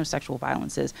question of sexual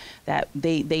violence is that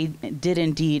they did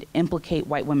indeed implicate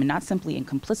white women, not simply in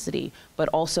complicity, but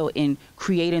also in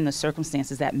creating the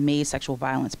circumstances that made sexual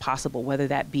violence possible, whether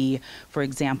that be, for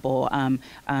example, an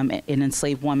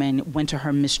enslaved woman went to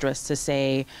her mistress to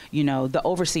say, you know, the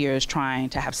overseer is trying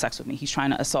to have sex with me. He's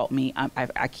trying to assault me.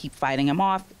 I keep fighting him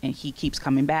off, and he keeps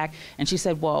coming back. And she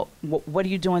said, well, what are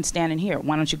you doing standing here?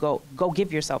 Why don't you go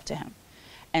give yourself to him?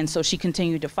 And so she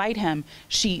continued to fight him.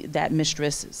 That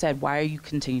mistress said, why are you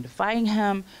continuing to fight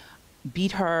him?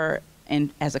 Beat her.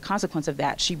 And as a consequence of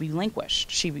that, she relinquished.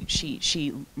 She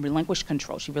relinquished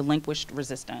control. She relinquished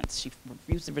resistance. She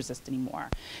refused to resist anymore.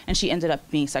 And she ended up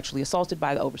being sexually assaulted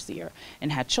by the overseer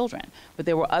and had children. But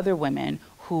there were other women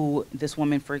who, this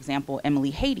woman, for example,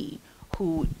 Emily Haiti,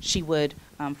 who she would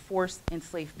force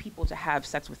enslaved people to have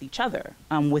sex with each other,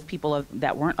 with people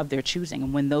that weren't of their choosing.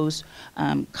 And when those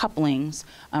couplings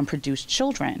produced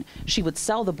children, she would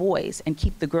sell the boys and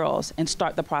keep the girls and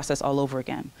start the process all over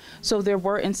again. So there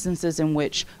were instances in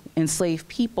which enslaved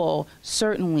people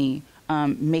certainly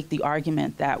make the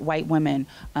argument that white women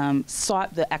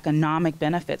sought the economic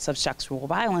benefits of sexual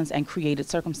violence and created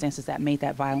circumstances that made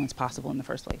that violence possible in the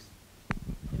first place.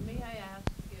 And may I ask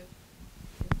if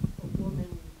a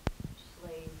woman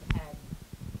slave had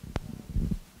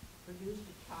produced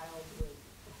a child with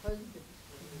a husband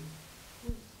slave,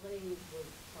 whose slave was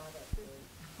product?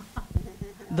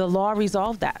 The law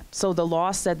resolved that. So the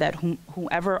law said that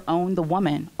whoever owned the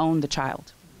woman owned the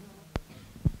child.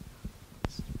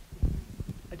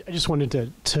 I just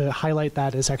wanted to highlight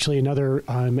that as actually another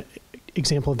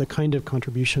example of the kind of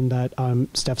contribution that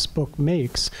Steph's book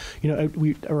makes. You know,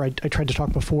 I tried to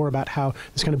talk before about how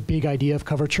this kind of big idea of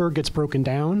coverture gets broken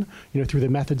down, you know, through the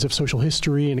methods of social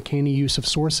history and a canny use of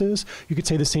sources. You could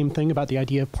say the same thing about the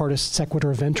idea of partus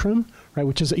sequitur ventrum, right,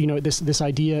 which is, you know, this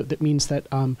idea that means that,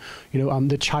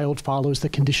 the child follows the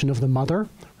condition of the mother,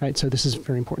 right? So this is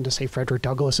very important to say Frederick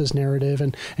Douglass's narrative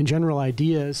and general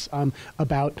ideas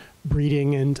about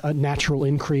breeding and natural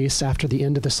increase after the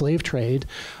end of the slave trade.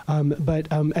 But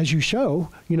as you show,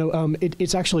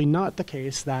 it's actually not the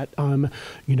case that,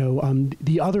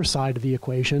 the other side of the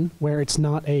equation, where it's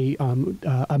not a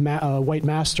white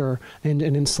master and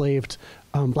an enslaved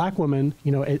black woman,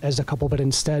 as a couple, but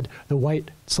instead the white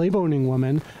slave-owning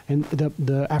woman and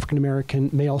the African-American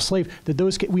male slave, that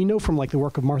those we know from like the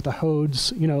work of Martha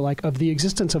Hodes, of the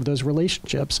existence of those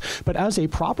relationships. But as a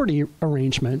property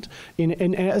arrangement,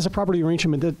 and as a property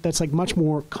arrangement that's like much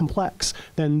more complex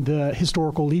than the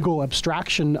historical legal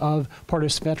abstraction of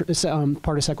partus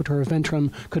sequitur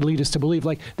ventrum could lead us to believe.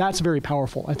 Like, that's very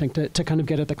powerful, I think, to kind of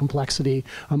get at the complexity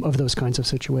of those kinds of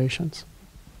situations.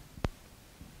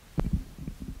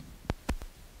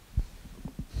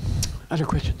 Other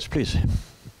questions, please.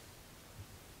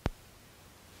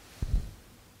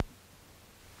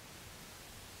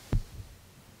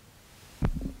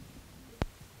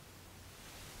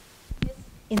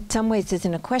 In some ways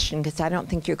isn't a question, because I don't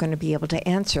think you're going to be able to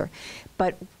answer.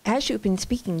 But as you've been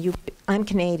speaking, I'm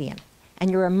Canadian,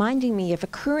 and you're reminding me of a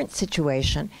current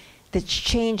situation that's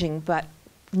changing, but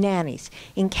nannies.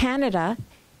 In Canada,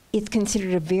 it's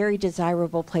considered a very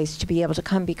desirable place to be able to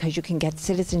come because you can get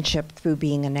citizenship through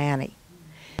being a nanny.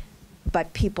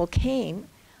 But people came,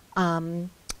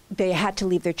 they had to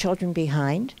leave their children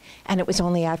behind, and it was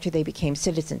only after they became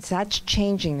citizens. That's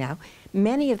changing now.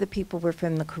 Many of the people were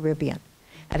from the Caribbean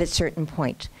at a certain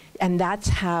point, and that's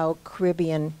how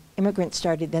Caribbean immigrants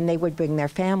started. Then they would bring their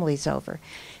families over.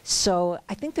 So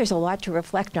I think there's a lot to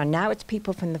reflect on. Now it's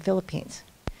people from the Philippines.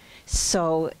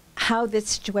 So how this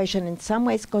situation in some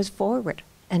ways goes forward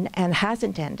and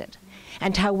hasn't ended,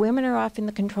 and how women are often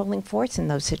the controlling force in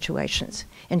those situations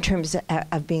in terms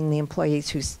of being the employers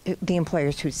who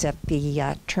set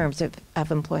the terms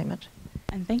of employment.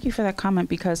 And thank you for that comment,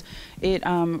 because it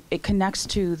connects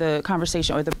to the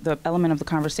conversation, or the element of the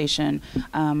conversation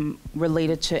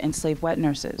related to enslaved wet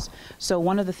nurses. So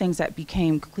one of the things that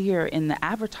became clear in the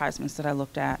advertisements that I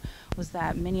looked at was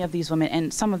that many of these women,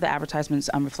 and some of the advertisements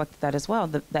reflected that as well,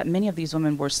 that many of these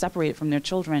women were separated from their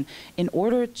children in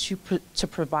order to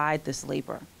provide this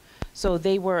labor. So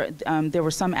they were, there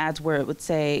were some ads where it would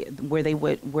say, where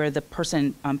the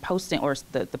person posting, or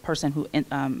the person who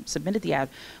submitted the ad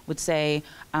would say,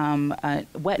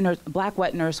 black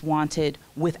wet nurse wanted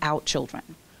without children.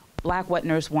 Black wet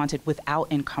nurse wanted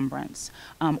without encumbrance.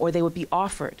 Or they would be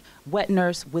offered wet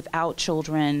nurse without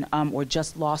children, or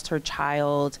just lost her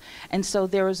child. And so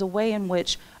there is a way in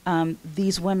which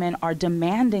these women are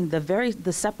demanding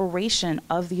the separation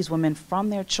of these women from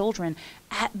their children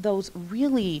at those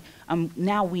really,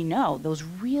 now we know, those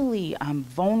really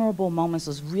vulnerable moments,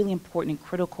 those really important and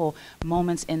critical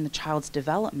moments in the child's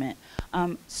development,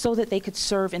 so that they could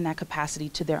serve in that capacity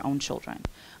to their own children.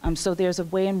 So there's a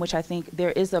way in which I think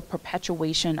there is a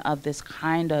perpetuation of this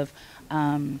kind of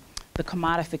the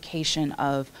commodification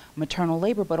of maternal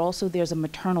labor, but also there's a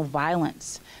maternal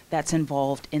violence that's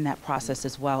involved in that process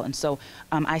as well. And so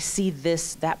I see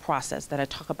that process that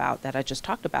I just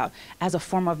talked about, as a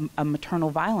form of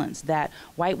maternal violence that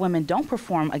white women don't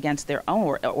perform against their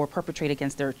own or perpetrate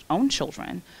against their own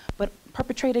children, but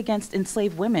perpetrate against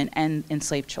enslaved women and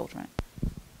enslaved children.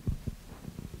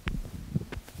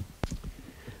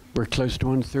 We're close to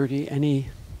 1:30.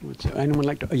 Anyone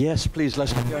like to? Yes, please,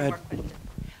 Leslie, go ahead.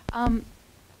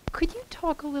 Could you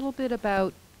talk a little bit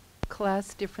about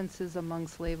class differences among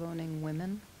slave-owning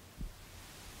women?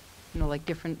 You know, like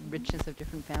different richness of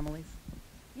different families?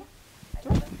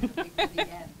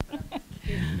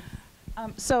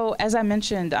 So as I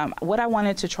mentioned, what I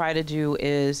wanted to try to do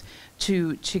is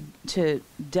to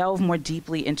delve more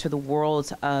deeply into the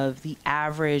worlds of the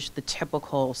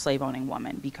typical slave-owning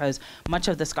woman, because much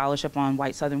of the scholarship on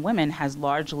white Southern women has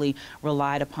largely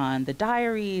relied upon the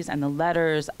diaries and the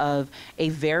letters of a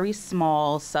very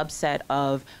small subset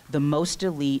of the most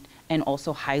elite and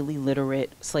also highly literate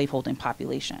slaveholding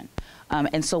population.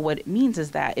 And so what it means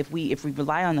is that if we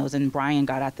rely on those, and Bryan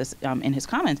got at this in his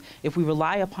comments, if we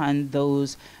rely upon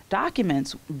those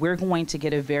documents, we're going to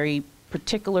get a very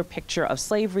particular picture of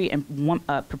slavery and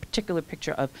a particular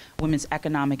picture of women's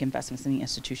economic investments in the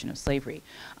institution of slavery.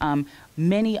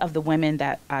 Many of the women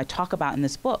that I talk about in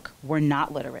this book were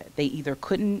not literate. They either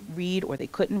couldn't read or they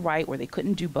couldn't write or they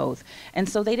couldn't do both. And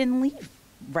so they didn't leave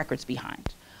records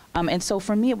behind. And so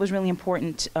for me, it was really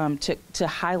important to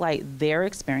highlight their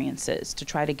experiences, to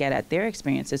try to get at their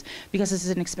experiences, because this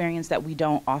is an experience that we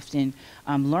don't often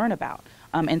learn about.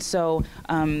 And so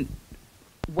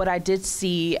what I did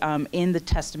see in the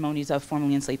testimonies of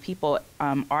formerly enslaved people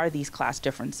are these class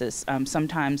differences.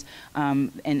 Sometimes,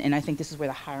 and I think this is where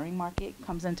the hiring market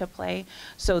comes into play.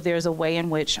 So there's a way in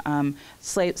which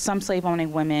some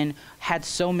slave-owning women had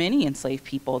so many enslaved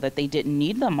people that they didn't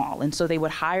need them all. And so they would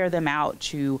hire them out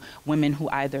to women who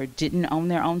either didn't own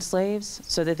their own slaves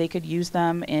so that they could use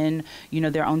them in,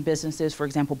 their own businesses, for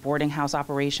example, boarding house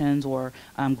operations or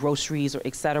groceries or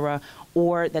et cetera,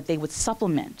 or that they would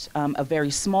supplement a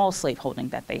very small slaveholding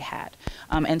that they had.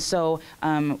 And so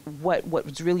what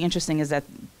was really interesting is that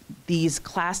these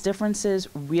class differences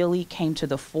really came to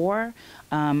the fore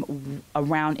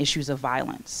around issues of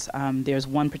violence. There's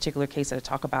one particular case that I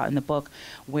talk about in the book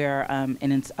where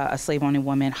a slave-owning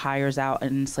woman hires out an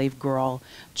enslaved girl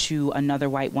to another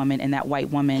white woman, and that white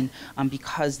woman,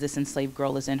 because this enslaved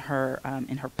girl is in her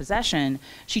possession,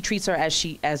 she treats her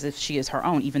as if she is her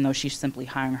own, even though she's simply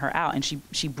hiring her out, and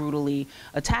she brutally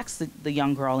attacks the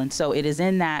young girl. And so it is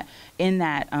in that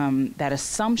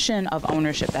assumption of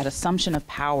ownership, that assumption of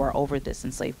power over this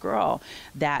enslaved girl,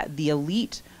 that the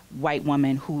elite white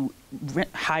woman who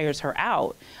hires her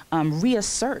out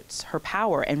reasserts her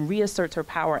power and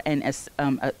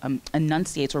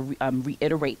enunciates or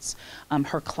reiterates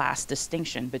her class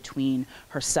distinction between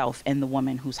herself and the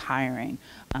woman who's hiring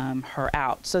her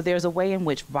out. So there's a way in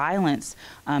which violence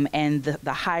and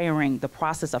the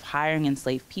process of hiring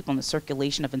enslaved people and the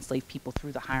circulation of enslaved people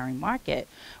through the hiring market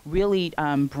really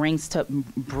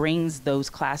brings those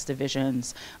class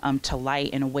divisions to light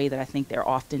in a way that I think they're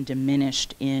often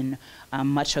diminished in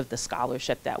much of the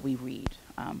scholarship that we read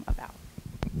about.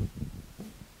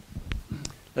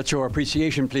 Let's show our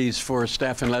appreciation, please, for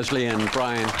Steph and Leslie and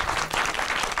Bryan.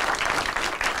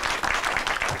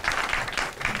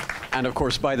 And of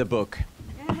course, buy the book.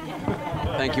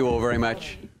 Thank you all very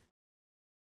much.